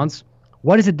discounts.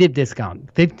 What is a deep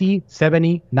discount? 50,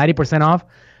 70, 90% off?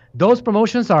 Those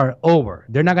promotions are over.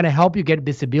 They're not going to help you get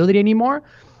visibility anymore.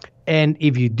 And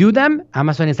if you do them,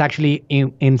 Amazon is actually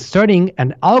inserting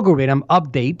an algorithm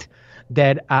update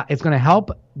that is going to help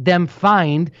them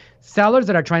find sellers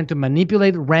that are trying to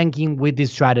manipulate ranking with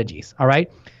these strategies. All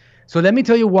right. So let me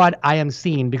tell you what I am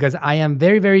seeing, because I am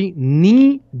very, very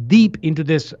knee deep into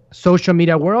this social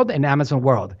media world and Amazon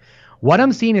world. What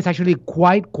I'm seeing is actually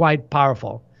quite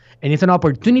powerful. And it's an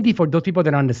opportunity for those people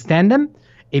that understand them.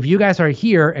 If you guys are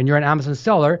here and you're an Amazon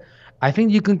seller, I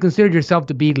think you can consider yourself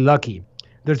to be lucky.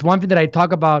 There's one thing that I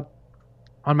talk about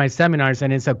on my seminars,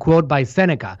 and it's a quote by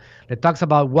Seneca that talks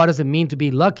about what does it mean to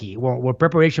be lucky, where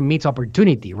preparation meets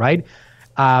opportunity, right?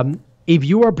 If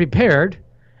you are prepared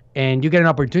and you get an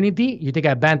opportunity, you take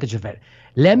advantage of it.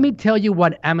 Let me tell you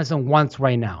what Amazon wants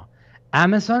right now.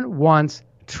 Amazon wants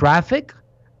traffic,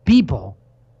 people,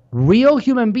 real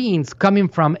human beings coming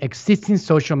from existing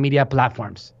social media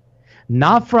platforms,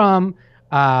 not from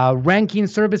ranking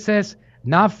services,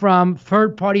 not from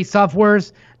third-party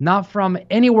softwares, not from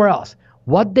anywhere else.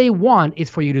 What they want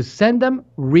is for you to send them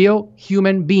real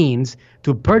human beings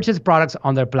to purchase products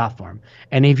on their platform.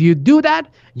 And if you do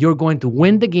that, you're going to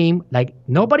win the game like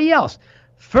nobody else.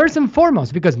 First and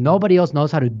foremost, because nobody else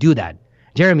knows how to do that.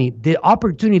 Jeremy, the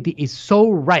opportunity is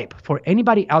so ripe for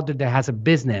anybody out there that has a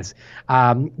business.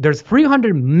 There's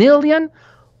 300 million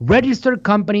registered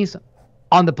companies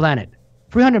on the planet.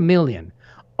 300 million.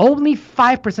 Only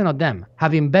 5% of them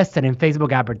have invested in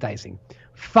Facebook advertising.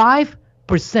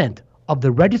 5% of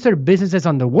the registered businesses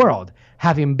on the world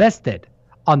have invested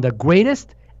on the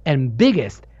greatest and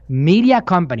biggest media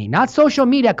company, not social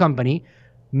media company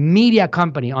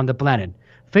on the planet.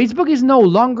 Facebook is no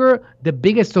longer the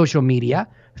biggest social media.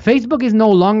 Facebook is no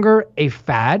longer a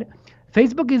fad.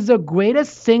 Facebook is the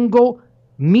greatest single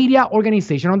media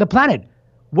organization on the planet,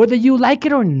 whether you like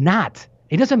it or not.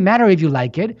 It doesn't matter if you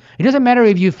like it. It doesn't matter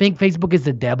if you think Facebook is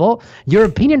the devil. Your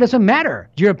opinion doesn't matter.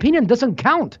 Your opinion doesn't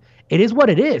count. It is what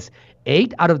it is.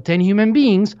 8 out of 10 human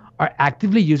beings are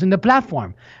actively using the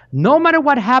platform. No matter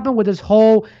what happened with this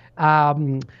whole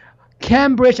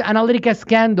Cambridge Analytica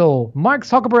scandal, Mark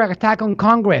Zuckerberg attack on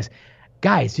Congress.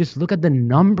 Guys, just look at the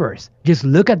numbers. Just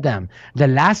look at them. The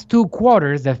last 2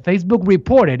 quarters that Facebook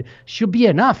reported should be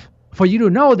enough for you to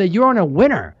know that you're on a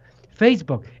winner.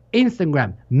 Facebook,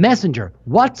 Instagram, Messenger,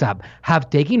 WhatsApp have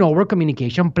taken over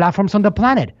communication platforms on the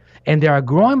planet, and they are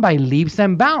growing by leaps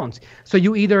and bounds. So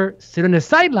you either sit on the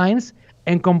sidelines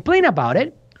and complain about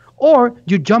it, or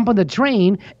you jump on the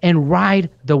train and ride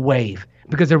the wave.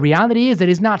 Because the reality is that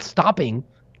it's not stopping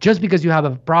just because you have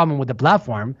a problem with the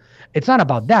platform. It's not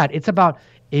about that. It's about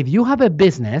if you have a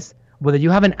business, whether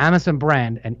you have an Amazon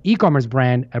brand, an e-commerce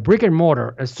brand, a brick and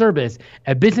mortar, a service,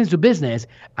 a business to business,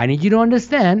 I need you to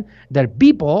understand that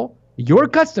people, your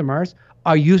customers,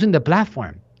 are using the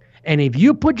platform. And if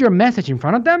you put your message in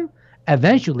front of them,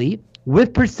 eventually,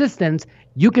 with persistence,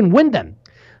 you can win them.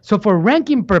 So for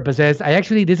ranking purposes,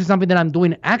 this is something that I'm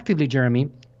doing actively, Jeremy.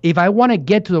 If I want to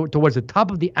get towards the top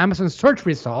of the Amazon search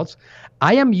results,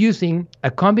 I am using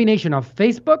a combination of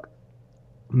Facebook,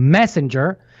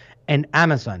 Messenger, and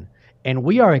Amazon. And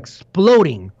we are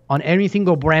exploding on every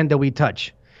single brand that we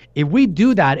touch. If we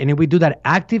do that, and if we do that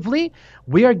actively,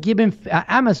 we are giving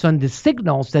Amazon the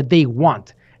signals that they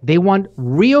want. They want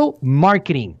real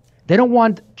marketing They don't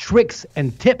want tricks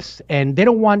and tips, and they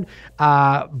don't want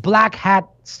black hat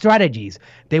strategies.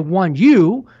 They want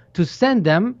you to send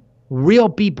them real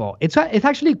people. It's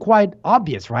actually quite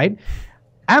obvious, right?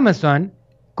 Amazon,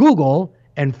 Google,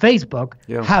 and Facebook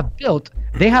have built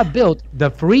the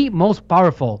three most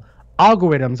powerful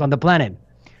algorithms on the planet.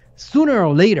 Sooner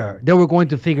or later, they were going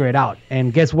to figure it out.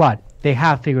 And guess what? They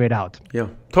have figured it out. Yeah,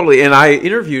 totally. And I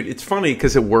interviewed, it's funny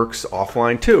because it works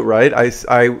offline too, right?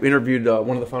 I interviewed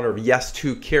one of the founder of Yes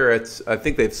 2 Carrots. I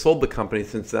think they've sold the company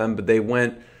since then, but they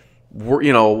went,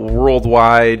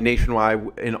 worldwide, nationwide,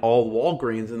 in all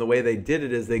Walgreens. And the way they did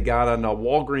it is they got on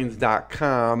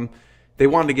Walgreens.com. They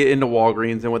wanted to get into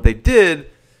Walgreens. And what they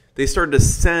did, they started to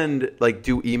send,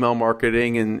 do email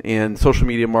marketing and social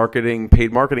media marketing,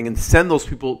 paid marketing, and send those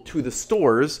people to the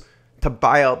stores to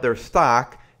buy out their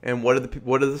stock. And what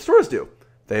do the stores do?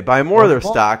 They buy more of their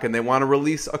stock, and they want to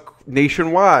release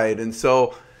nationwide. And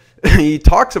so he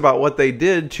talks about what they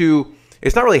did to,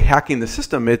 it's not really hacking the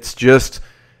system. It's just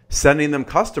sending them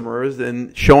customers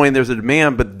and showing there's a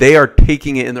demand, but they are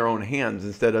taking it in their own hands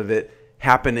instead of it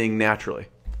happening naturally.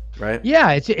 Right?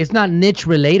 Yeah, it's not niche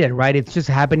related, right? It's just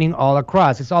happening all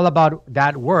across. It's all about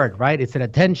that word, right? It's an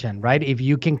attention, right? If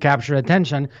you can capture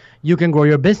attention, you can grow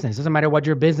your business. Doesn't matter what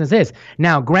your business is.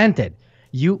 Now, granted,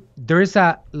 there's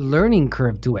a learning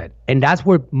curve to it, and that's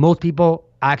where most people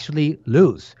actually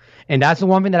lose. And that's the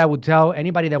one thing that I would tell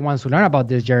anybody that wants to learn about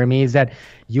this, Jeremy, is that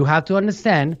you have to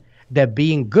understand that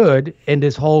being good in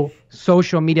this whole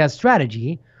social media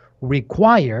strategy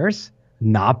requires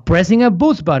not pressing a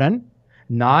boost button,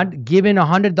 not giving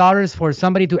 $100 for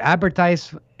somebody to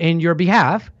advertise in your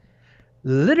behalf,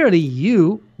 literally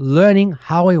you learning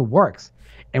how it works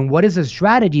and what is the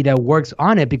strategy that works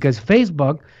on it, because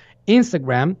Facebook,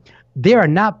 Instagram, they are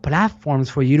not platforms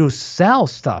for you to sell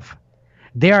stuff.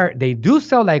 They do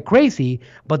sell like crazy,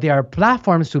 but they are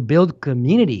platforms to build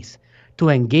communities, to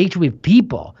engage with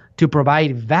people, to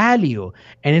provide value.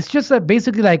 And it's just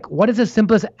basically what is the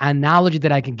simplest analogy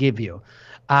that I can give you?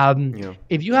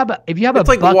 If you have it's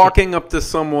like bucket, walking up to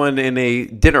someone in a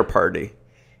dinner party,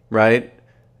 right?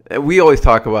 We always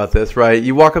talk about this, right?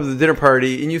 You walk up to the dinner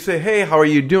party and you say, "Hey, how are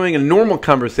you doing?" A normal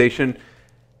conversation,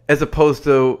 as opposed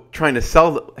to trying to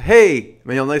sell. Hey,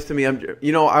 Manuel, nice to meet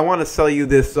you. I want to sell you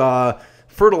this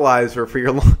fertilizer for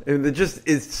your lawn. It just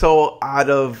is so out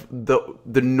of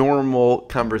the normal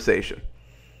conversation.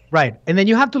 Right. And then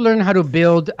you have to learn how to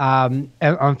build. On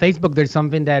Facebook, there's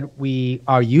something that we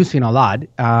are using a lot,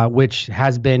 which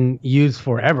has been used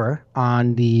forever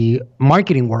on the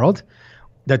marketing world.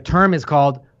 The term is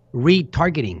called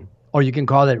retargeting, or you can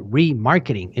call it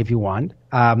remarketing if you want.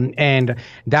 And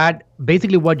that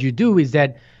basically what you do is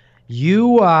that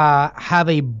you have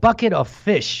a bucket of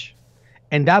fish,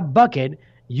 and that bucket,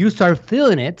 you start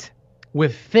filling it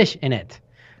with fish in it.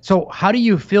 So how do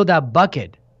you fill that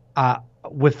bucket?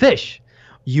 With fish,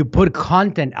 you put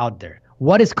content out there.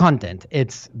 What is content?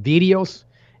 It's videos,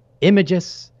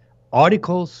 images,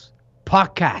 articles,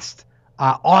 podcasts,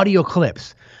 audio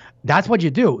clips. That's what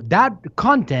you do. That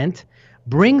content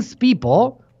brings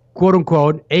people, quote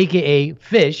unquote, AKA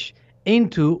fish,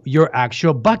 into your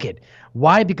actual bucket.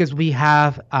 Why? Because we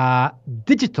have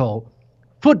digital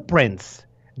footprints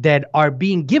that are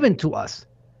being given to us,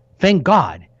 thank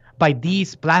God, by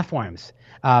these platforms.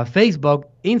 Facebook,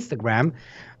 Instagram,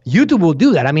 YouTube will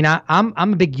do that. I mean, I'm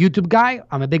a big YouTube guy.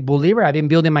 I'm a big believer. I've been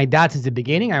building my dad since the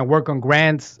beginning. I work on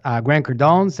Grant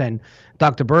Cardone's and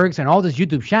Dr. Berg's and all those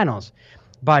YouTube channels.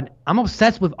 But I'm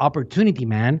obsessed with opportunity,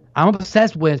 man. I'm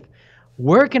obsessed with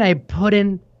where can I put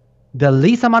in the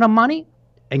least amount of money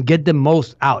and get the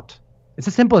most out. It's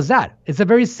as simple as that. It's a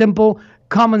very simple,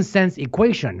 common sense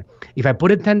equation. If I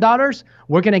put in $10,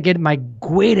 where can I get my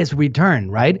greatest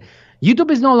return, right?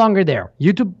 YouTube is no longer there.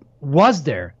 YouTube was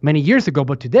there many years ago,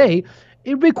 but today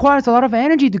it requires a lot of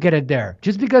energy to get it there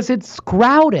just because it's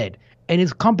crowded and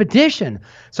it's competition.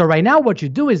 So right now what you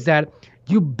do is that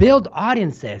you build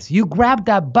audiences. You grab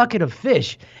that bucket of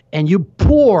fish and you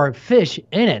pour fish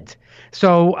in it.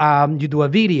 So you do a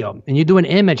video and you do an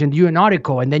image and you do an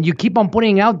article, and then you keep on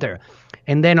putting it out there.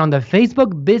 And then on the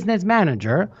Facebook Business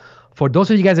Manager, for those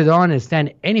of you guys that don't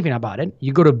understand anything about it,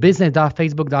 you go to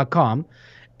business.facebook.com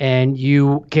and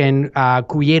you can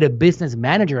create a business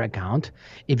manager account.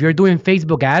 If you're doing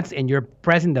Facebook ads and you're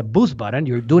pressing the boost button,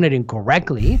 you're doing it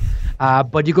incorrectly.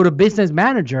 But you go to business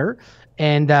manager,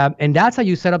 and that's how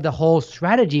you set up the whole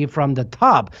strategy from the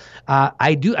top.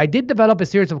 I did develop a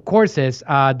series of courses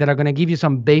that are going to give you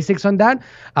some basics on that.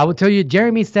 I will tell you,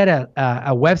 Jeremy said a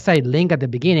website link at the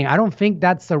beginning. I don't think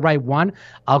that's the right one.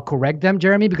 I'll correct them,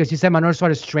 Jeremy, because you said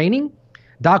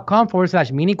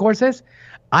ManuelSuarezTraining.com/mini courses.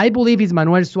 I believe it's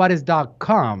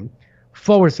ManuelSuarez.com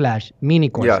manuelsuarez.com/mini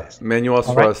courses. Yeah,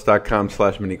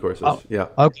 manuelsuarez.com/mini courses. Oh, yeah.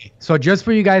 Okay. So just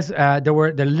for you guys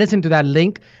that listen to that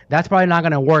link, that's probably not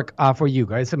going to work for you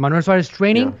guys.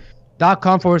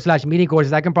 manuelsuareztraining.com/mini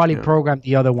courses. I can probably program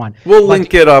the other one. We'll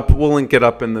link it up. We'll link it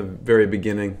up in the very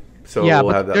beginning. So we'll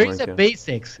have that there link. There is a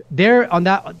basics. There on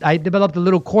that, I developed a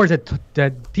little course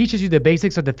that teaches you the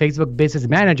basics of the Facebook Business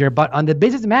Manager. But on the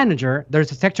Business Manager,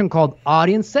 there's a section called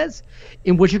Audiences,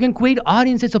 in which you can create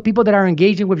audiences of people that are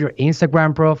engaging with your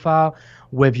Instagram profile,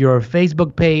 with your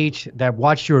Facebook page, that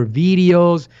watch your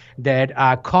videos, that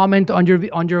comment on your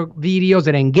videos,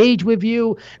 that engage with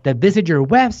you, that visit your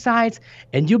websites,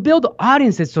 and you build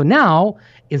audiences. So now,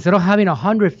 instead of having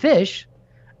 100 fish,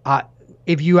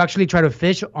 if you actually try to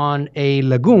fish on a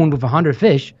lagoon with 100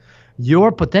 fish,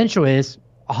 your potential is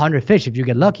 100 fish if you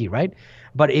get lucky, right?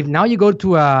 But if now you go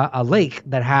to a lake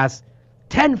that has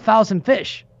 10,000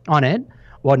 fish on it,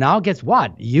 well, now guess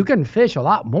what? You can fish a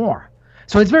lot more.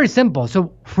 So it's very simple.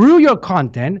 So through your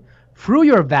content, through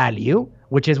your value,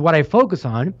 which is what I focus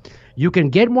on, you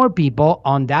can get more people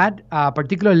on that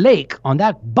particular lake, on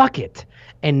that bucket.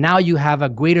 And now you have a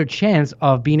greater chance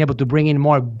of being able to bring in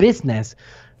more business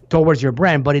towards your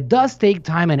brand. But it does take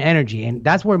time and energy. And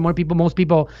that's where most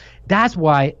people, that's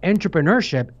why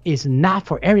entrepreneurship is not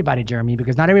for everybody, Jeremy,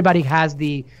 because not everybody has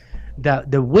the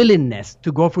willingness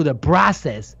to go through the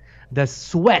process, the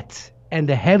sweat and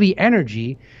the heavy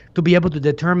energy to be able to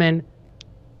determine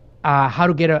how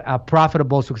to get a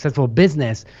profitable, successful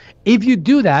business. If you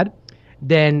do that,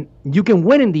 then you can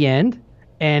win in the end.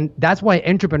 And that's why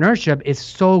entrepreneurship is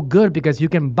so good, because you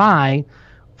can buy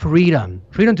freedom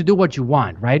to do what you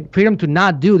want, right? Freedom to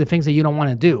not do the things that you don't want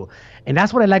to do. And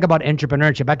that's what I like about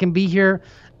entrepreneurship. I can be here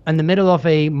in the middle of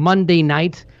a Monday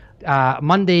night,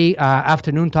 Monday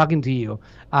afternoon talking to you.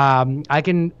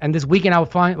 And this weekend I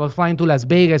was flying to Las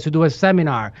Vegas to do a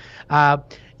seminar.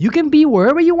 You can be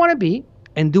wherever you want to be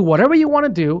and do whatever you want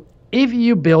to do if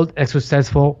you build a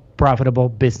successful, profitable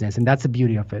business. And that's the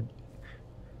beauty of it.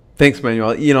 Thanks,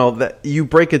 Manuel. You know, that you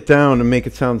break it down and make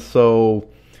it sound so,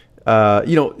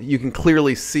 you can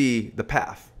clearly see the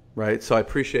path, right? So I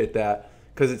appreciate that,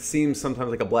 because it seems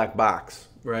sometimes like a black box,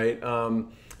 right?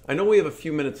 I know we have a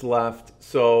few minutes left.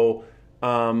 So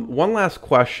one last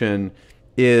question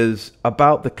is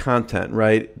about the content,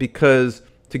 right? Because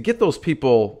to get those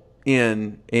people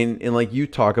in like you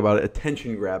talk about it,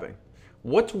 attention grabbing,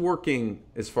 what's working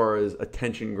as far as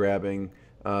attention grabbing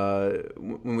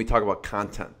when we talk about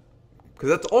content? Because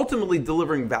that's ultimately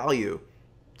delivering value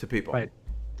to people.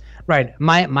 Right.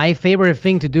 My favorite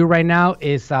thing to do right now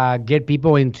is get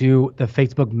people into the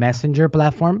Facebook Messenger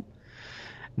platform.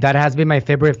 That has been my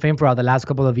favorite thing for the last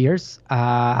couple of years.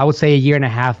 I would say a year and a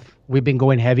half, we've been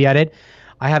going heavy at it.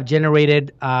 I have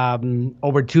generated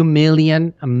over 2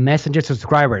 million Messenger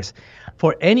subscribers.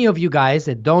 For any of you guys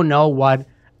that don't know what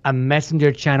a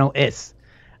Messenger channel is,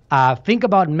 think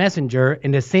about Messenger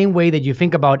in the same way that you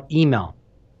think about email.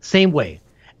 Same way,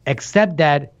 except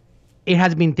that it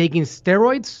has been taking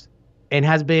steroids and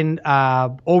has been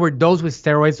overdosed with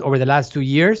steroids over the last 2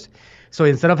 years. So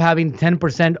instead of having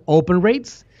 10% open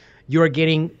rates, you're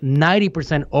getting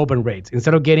 90% open rates.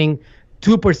 Instead of getting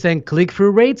 2%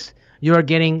 click-through rates, you're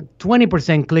getting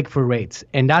 20% click-through rates.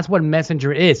 And that's what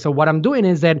Messenger is. So what I'm doing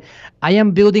is that I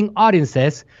am building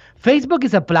audiences. Facebook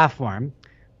is a platform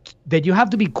that you have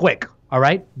to be quick, all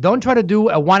right? Don't try to do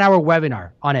a 1-hour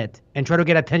webinar on it and try to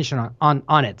get attention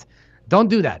on it. Don't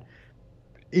do that.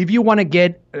 If you want to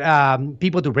get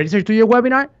people to register to your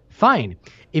webinar, fine.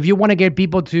 If you want to get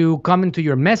people to come into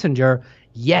your Messenger,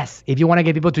 yes. If you want to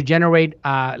get people to generate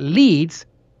leads,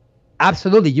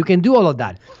 absolutely, you can do all of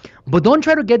that. But don't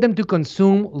try to get them to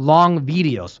consume long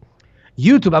videos.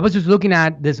 YouTube, I was just looking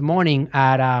at this morning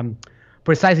at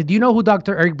Precisely. Do you know who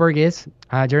Dr. Eric Berg is,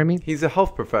 Jeremy? He's a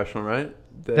health professional, right?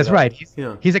 That's right. He's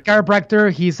a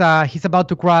chiropractor. He's about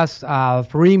to cross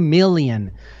 3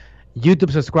 million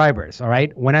YouTube subscribers, all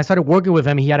right? When I started working with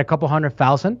him, he had a couple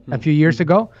 100,000 a few years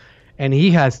ago, and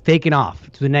he has taken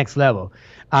off to the next level.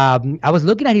 I was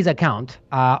looking at his account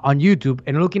on YouTube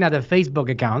and looking at the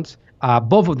Facebook accounts,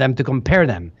 both of them, to compare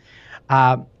them.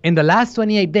 In the last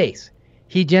 28 days,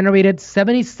 he generated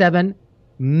 77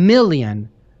 million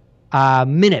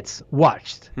minutes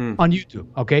watched on YouTube,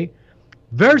 okay?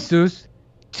 Versus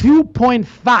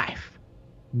 2.5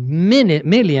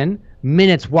 million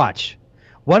minutes watched.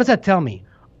 What does that tell me?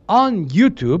 On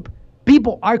YouTube,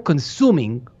 people are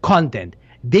consuming content.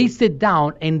 They sit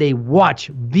down and they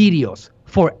watch videos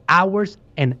for hours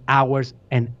and hours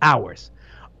and hours.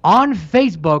 On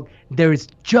Facebook, there is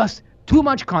just too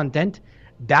much content.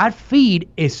 That feed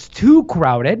is too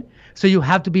crowded, so you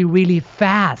have to be really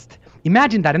fast.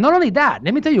 Imagine that. And not only that,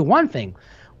 let me tell you one thing.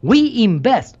 We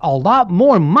invest a lot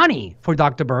more money for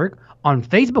Dr. Berg on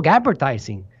Facebook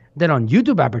advertising than on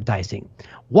YouTube advertising.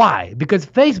 Why? Because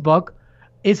Facebook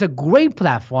is a great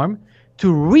platform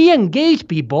to re-engage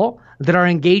people that are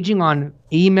engaging on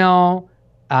email,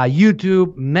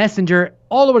 YouTube, Messenger,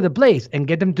 all over the place and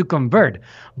get them to convert.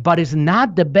 But it's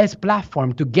not the best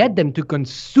platform to get them to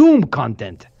consume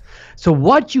content. So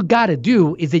what you got to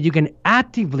do is that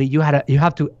you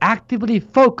have to actively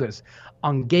focus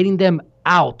on getting them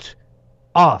out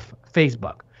of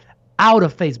Facebook. Out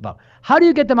of Facebook. How do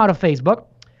you get them out of Facebook?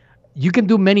 You can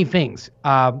do many things.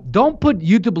 Don't put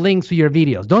YouTube links to your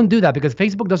videos. Don't do that because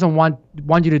Facebook doesn't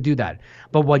want you to do that.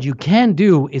 But what you can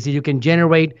do is that you can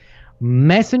generate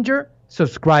Messenger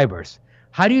subscribers.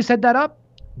 How do you set that up?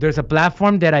 There's a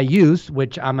platform that I use,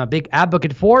 which I'm a big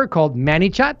advocate for, called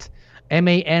ManyChat,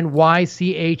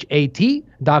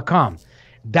 ManyChat.com.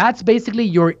 That's basically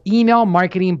your email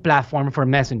marketing platform for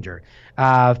Messenger.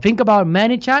 Think about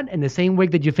ManyChat in the same way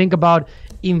that you think about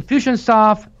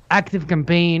Infusionsoft,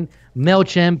 ActiveCampaign,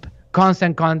 MailChimp,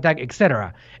 Constant Contact,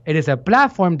 etc. It is a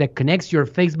platform that connects your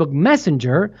Facebook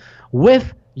Messenger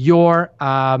with your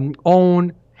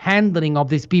own handling of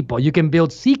these people. You can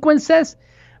build sequences,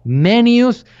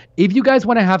 menus. If you guys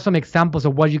want to have some examples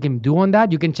of what you can do on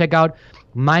that, you can check out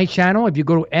my channel. If you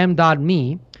go to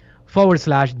m.me/the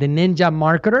Ninja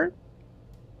Marketer,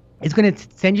 it's going to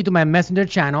send you to my Messenger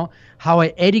channel, how I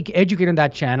educate on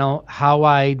that channel, how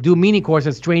I do mini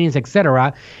courses, trainings,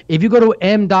 etc. If you go to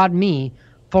m.me/Grant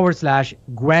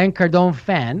Cardone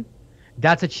fan,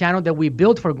 that's a channel that we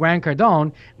built for Grant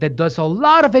Cardone that does a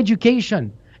lot of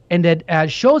education and that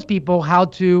shows people how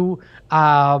to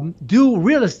do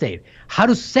real estate, how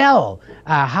to sell,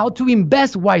 how to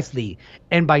invest wisely.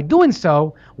 And by doing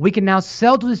so, we can now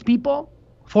sell to these people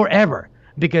forever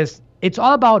because it's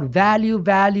all about value,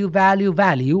 value, value,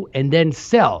 value, and then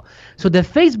sell. So the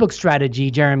Facebook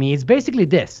strategy, Jeremy, is basically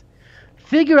this.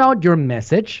 Figure out your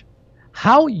message,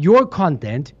 how your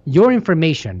content, your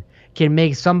information can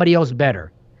make somebody else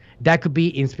better. That could be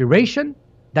inspiration,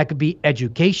 that could be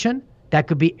education, that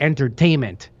could be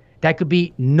entertainment. That could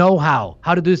be know-how,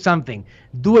 how to do something.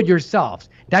 Do it yourselves.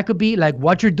 That could be like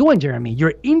what you're doing, Jeremy.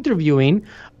 You're interviewing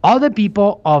other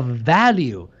people of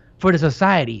value for the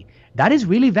society. That is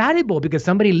really valuable because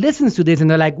somebody listens to this and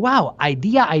they're like, wow,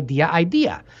 idea, idea,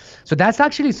 idea. So that's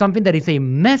actually something that is a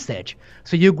message.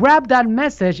 So you grab that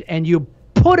message and you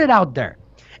put it out there.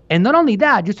 And not only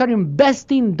that, you start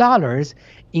investing dollars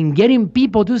in getting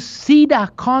people to see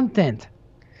that content.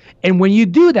 And when you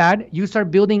do that, you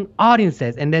start building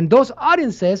audiences. And then those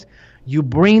audiences, you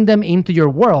bring them into your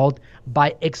world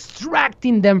by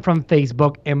extracting them from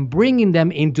Facebook and bringing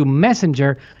them into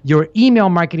Messenger, your email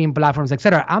marketing platforms,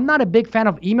 etc. I'm not a big fan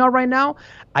of email right now.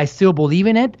 I still believe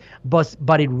in it,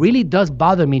 but it really does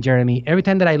bother me, Jeremy. Every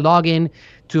time that I log in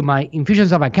to my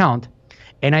Infusionsoft account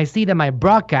and I see that my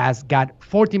broadcast got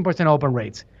 14% open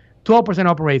rates, 12%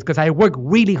 open rates, because I work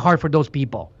really hard for those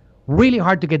people. Really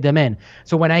hard to get them in.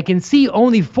 So when I can see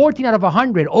only 14 out of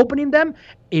 100 opening them,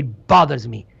 it bothers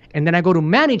me. And then I go to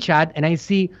ManyChat and I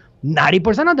see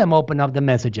 90% of them open up the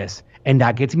messages. And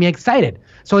that gets me excited.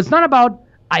 So it's not about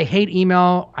I hate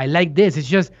email, I like this. It's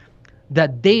just the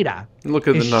data. Look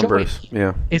at the numbers.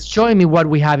 Yeah. It's showing me what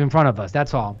we have in front of us.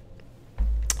 That's all.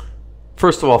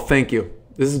 First of all, thank you.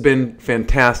 This has been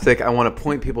fantastic. I want to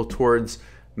point people towards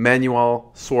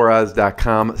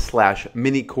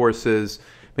ManuelSuarez.com/mini courses.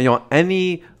 Manuel,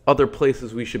 any other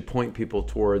places we should point people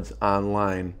towards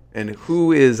online, and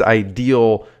who is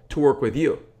ideal to work with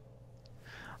you?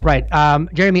 Right.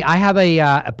 Jeremy, I have a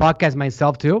podcast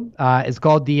myself too. It's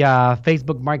called the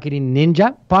Facebook Marketing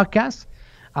Ninja Podcast.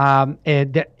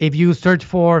 If you search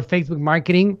for Facebook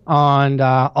marketing on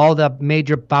all the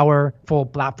major powerful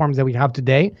platforms that we have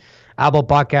today, Apple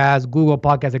Podcasts, Google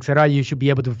Podcasts, etc., you should be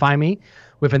able to find me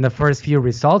within the first few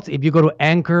results. If you go to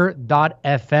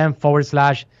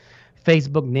anchor.fm/Facebook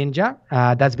Ninja,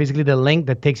 that's basically the link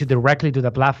that takes you directly to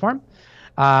the platform.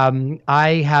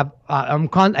 I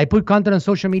put content on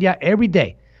social media every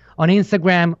day, on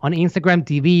Instagram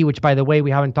TV, which by the way,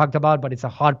 we haven't talked about, but it's a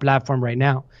hot platform right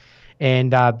now.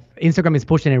 And Instagram is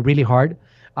pushing it really hard.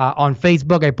 On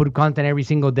Facebook, I put content every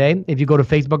single day. If you go to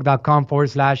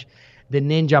facebook.com/The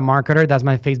Ninja Marketer, that's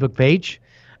my Facebook page.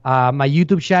 My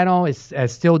YouTube channel is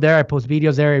still there. I post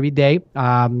videos there every day.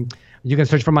 You can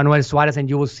search for Manuel Suarez and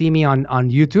you will see me on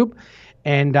YouTube.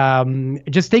 And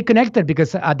just stay connected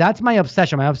because that's my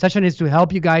obsession. My obsession is to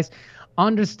help you guys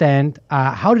understand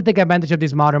how to take advantage of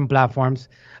these modern platforms.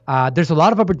 There's a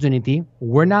lot of opportunity.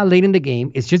 We're not late in the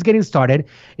game. It's just getting started.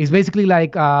 It's basically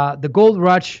like the gold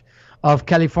rush of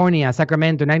California,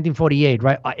 Sacramento, 1948,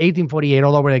 right? 1848,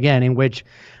 all over again, in which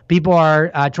people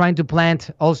are trying to plant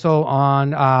also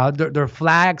on their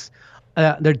flags,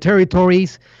 their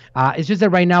territories. It's just that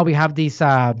right now we have these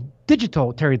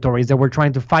digital territories that we're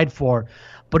trying to fight for.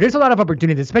 But there's a lot of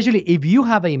opportunities, especially if you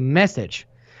have a message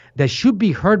that should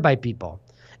be heard by people.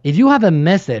 If you have a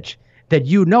message that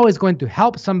you know is going to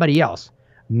help somebody else,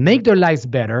 make their lives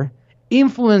better,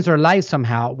 influence their lives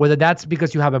somehow, whether that's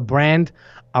because you have a brand,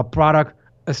 a product,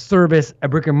 a service, a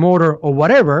brick and mortar, or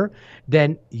whatever,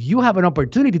 then you have an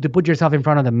opportunity to put yourself in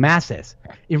front of the masses,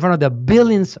 in front of the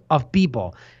billions of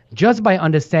people, just by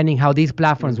understanding how these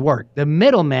platforms work. The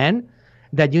middleman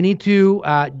that you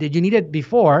needed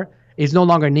before is no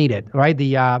longer needed, right?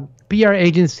 The PR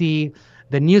agency,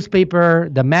 the newspaper,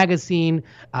 the magazine,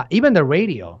 even the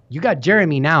radio. You got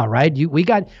Jeremy now, right? We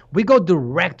go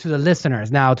direct to the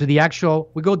listeners now,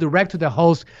 we go direct to the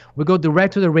host, we go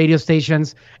direct to the radio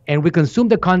stations, and we consume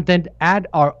the content at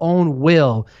our own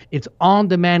will. It's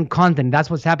on-demand content. That's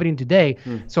what's happening today.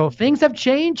 So things have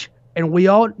changed, and we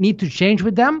all need to change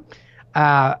with them.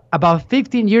 About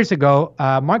 15 years ago,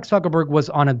 Mark Zuckerberg was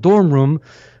on a dorm room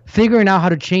figuring out how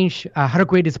to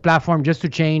create this platform just to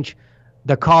change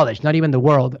the college, not even the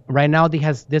world. Right now,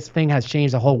 this thing has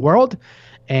changed the whole world.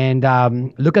 And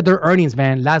look at their earnings,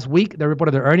 man. Last week, they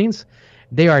reported their earnings.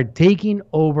 They are taking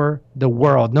over the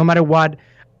world. No matter what,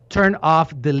 turn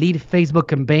off, delete Facebook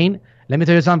campaign. Let me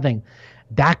tell you something.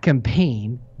 That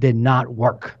campaign did not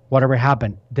work. Whatever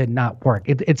happened did not work.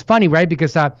 It's funny, right?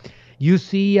 Because you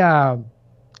see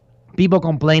people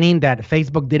complaining that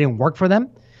Facebook didn't work for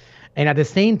them. And at the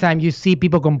same time, you see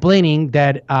people complaining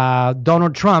that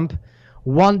Donald Trump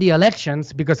won the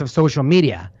elections because of social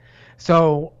media.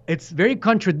 So it's very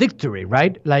contradictory,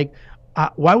 right? Like,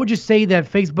 why would you say that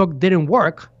Facebook didn't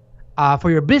work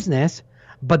for your business,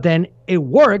 but then it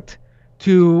worked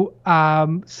to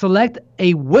select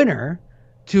a winner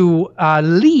to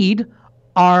lead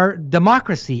our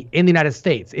democracy in the United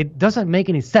States? It doesn't make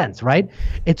any sense, right?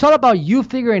 It's all about you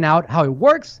figuring out how it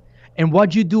works and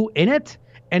what you do in it.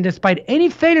 And despite any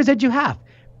failures that you have,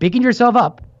 picking yourself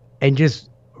up and just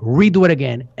redo it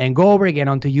again and go over again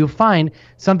until you find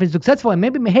something successful. And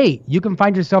maybe, hey, you can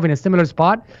find yourself in a similar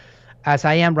spot as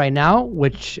I am right now,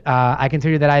 which I can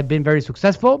tell you that I've been very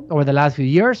successful over the last few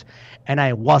years, and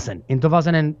I wasn't. In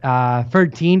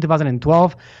 2013,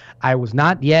 2012, I was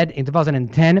not yet. In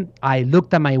 2010, I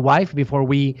looked at my wife before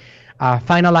we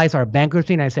finalized our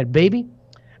bankruptcy, and I said, baby,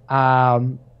 I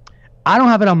don't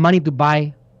have enough money to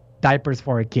buy diapers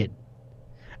for a kid.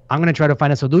 I'm going to try to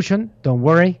find a solution. Don't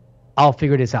worry. I'll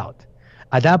figure this out.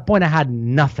 At that point, I had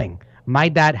nothing. My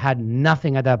dad had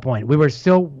nothing at that point. We were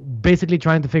still basically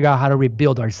trying to figure out how to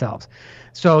rebuild ourselves.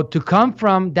 So to come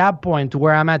from that point to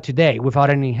where I'm at today without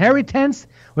an inheritance,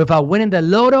 without winning the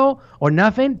lotto or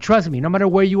nothing, trust me, no matter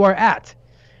where you are at,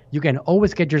 you can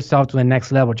always get yourself to the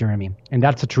next level, Jeremy. And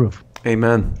that's the truth.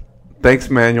 Amen. Thanks,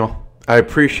 Manuel. I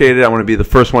appreciate it. I want to be the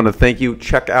first one to thank you.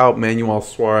 Check out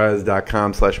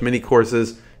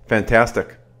manuelsuarez.com/mini-courses.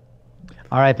 Fantastic.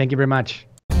 All right. Thank you very much.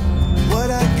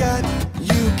 What I got,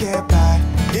 you can't buy.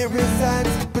 It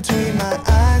resides between my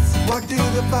eyes. Walked through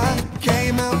the fire,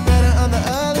 came out better on the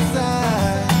other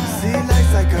side. See,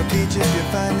 life's like a beach if you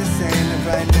find the sand. And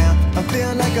right now, I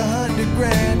feel like $100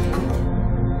 grand.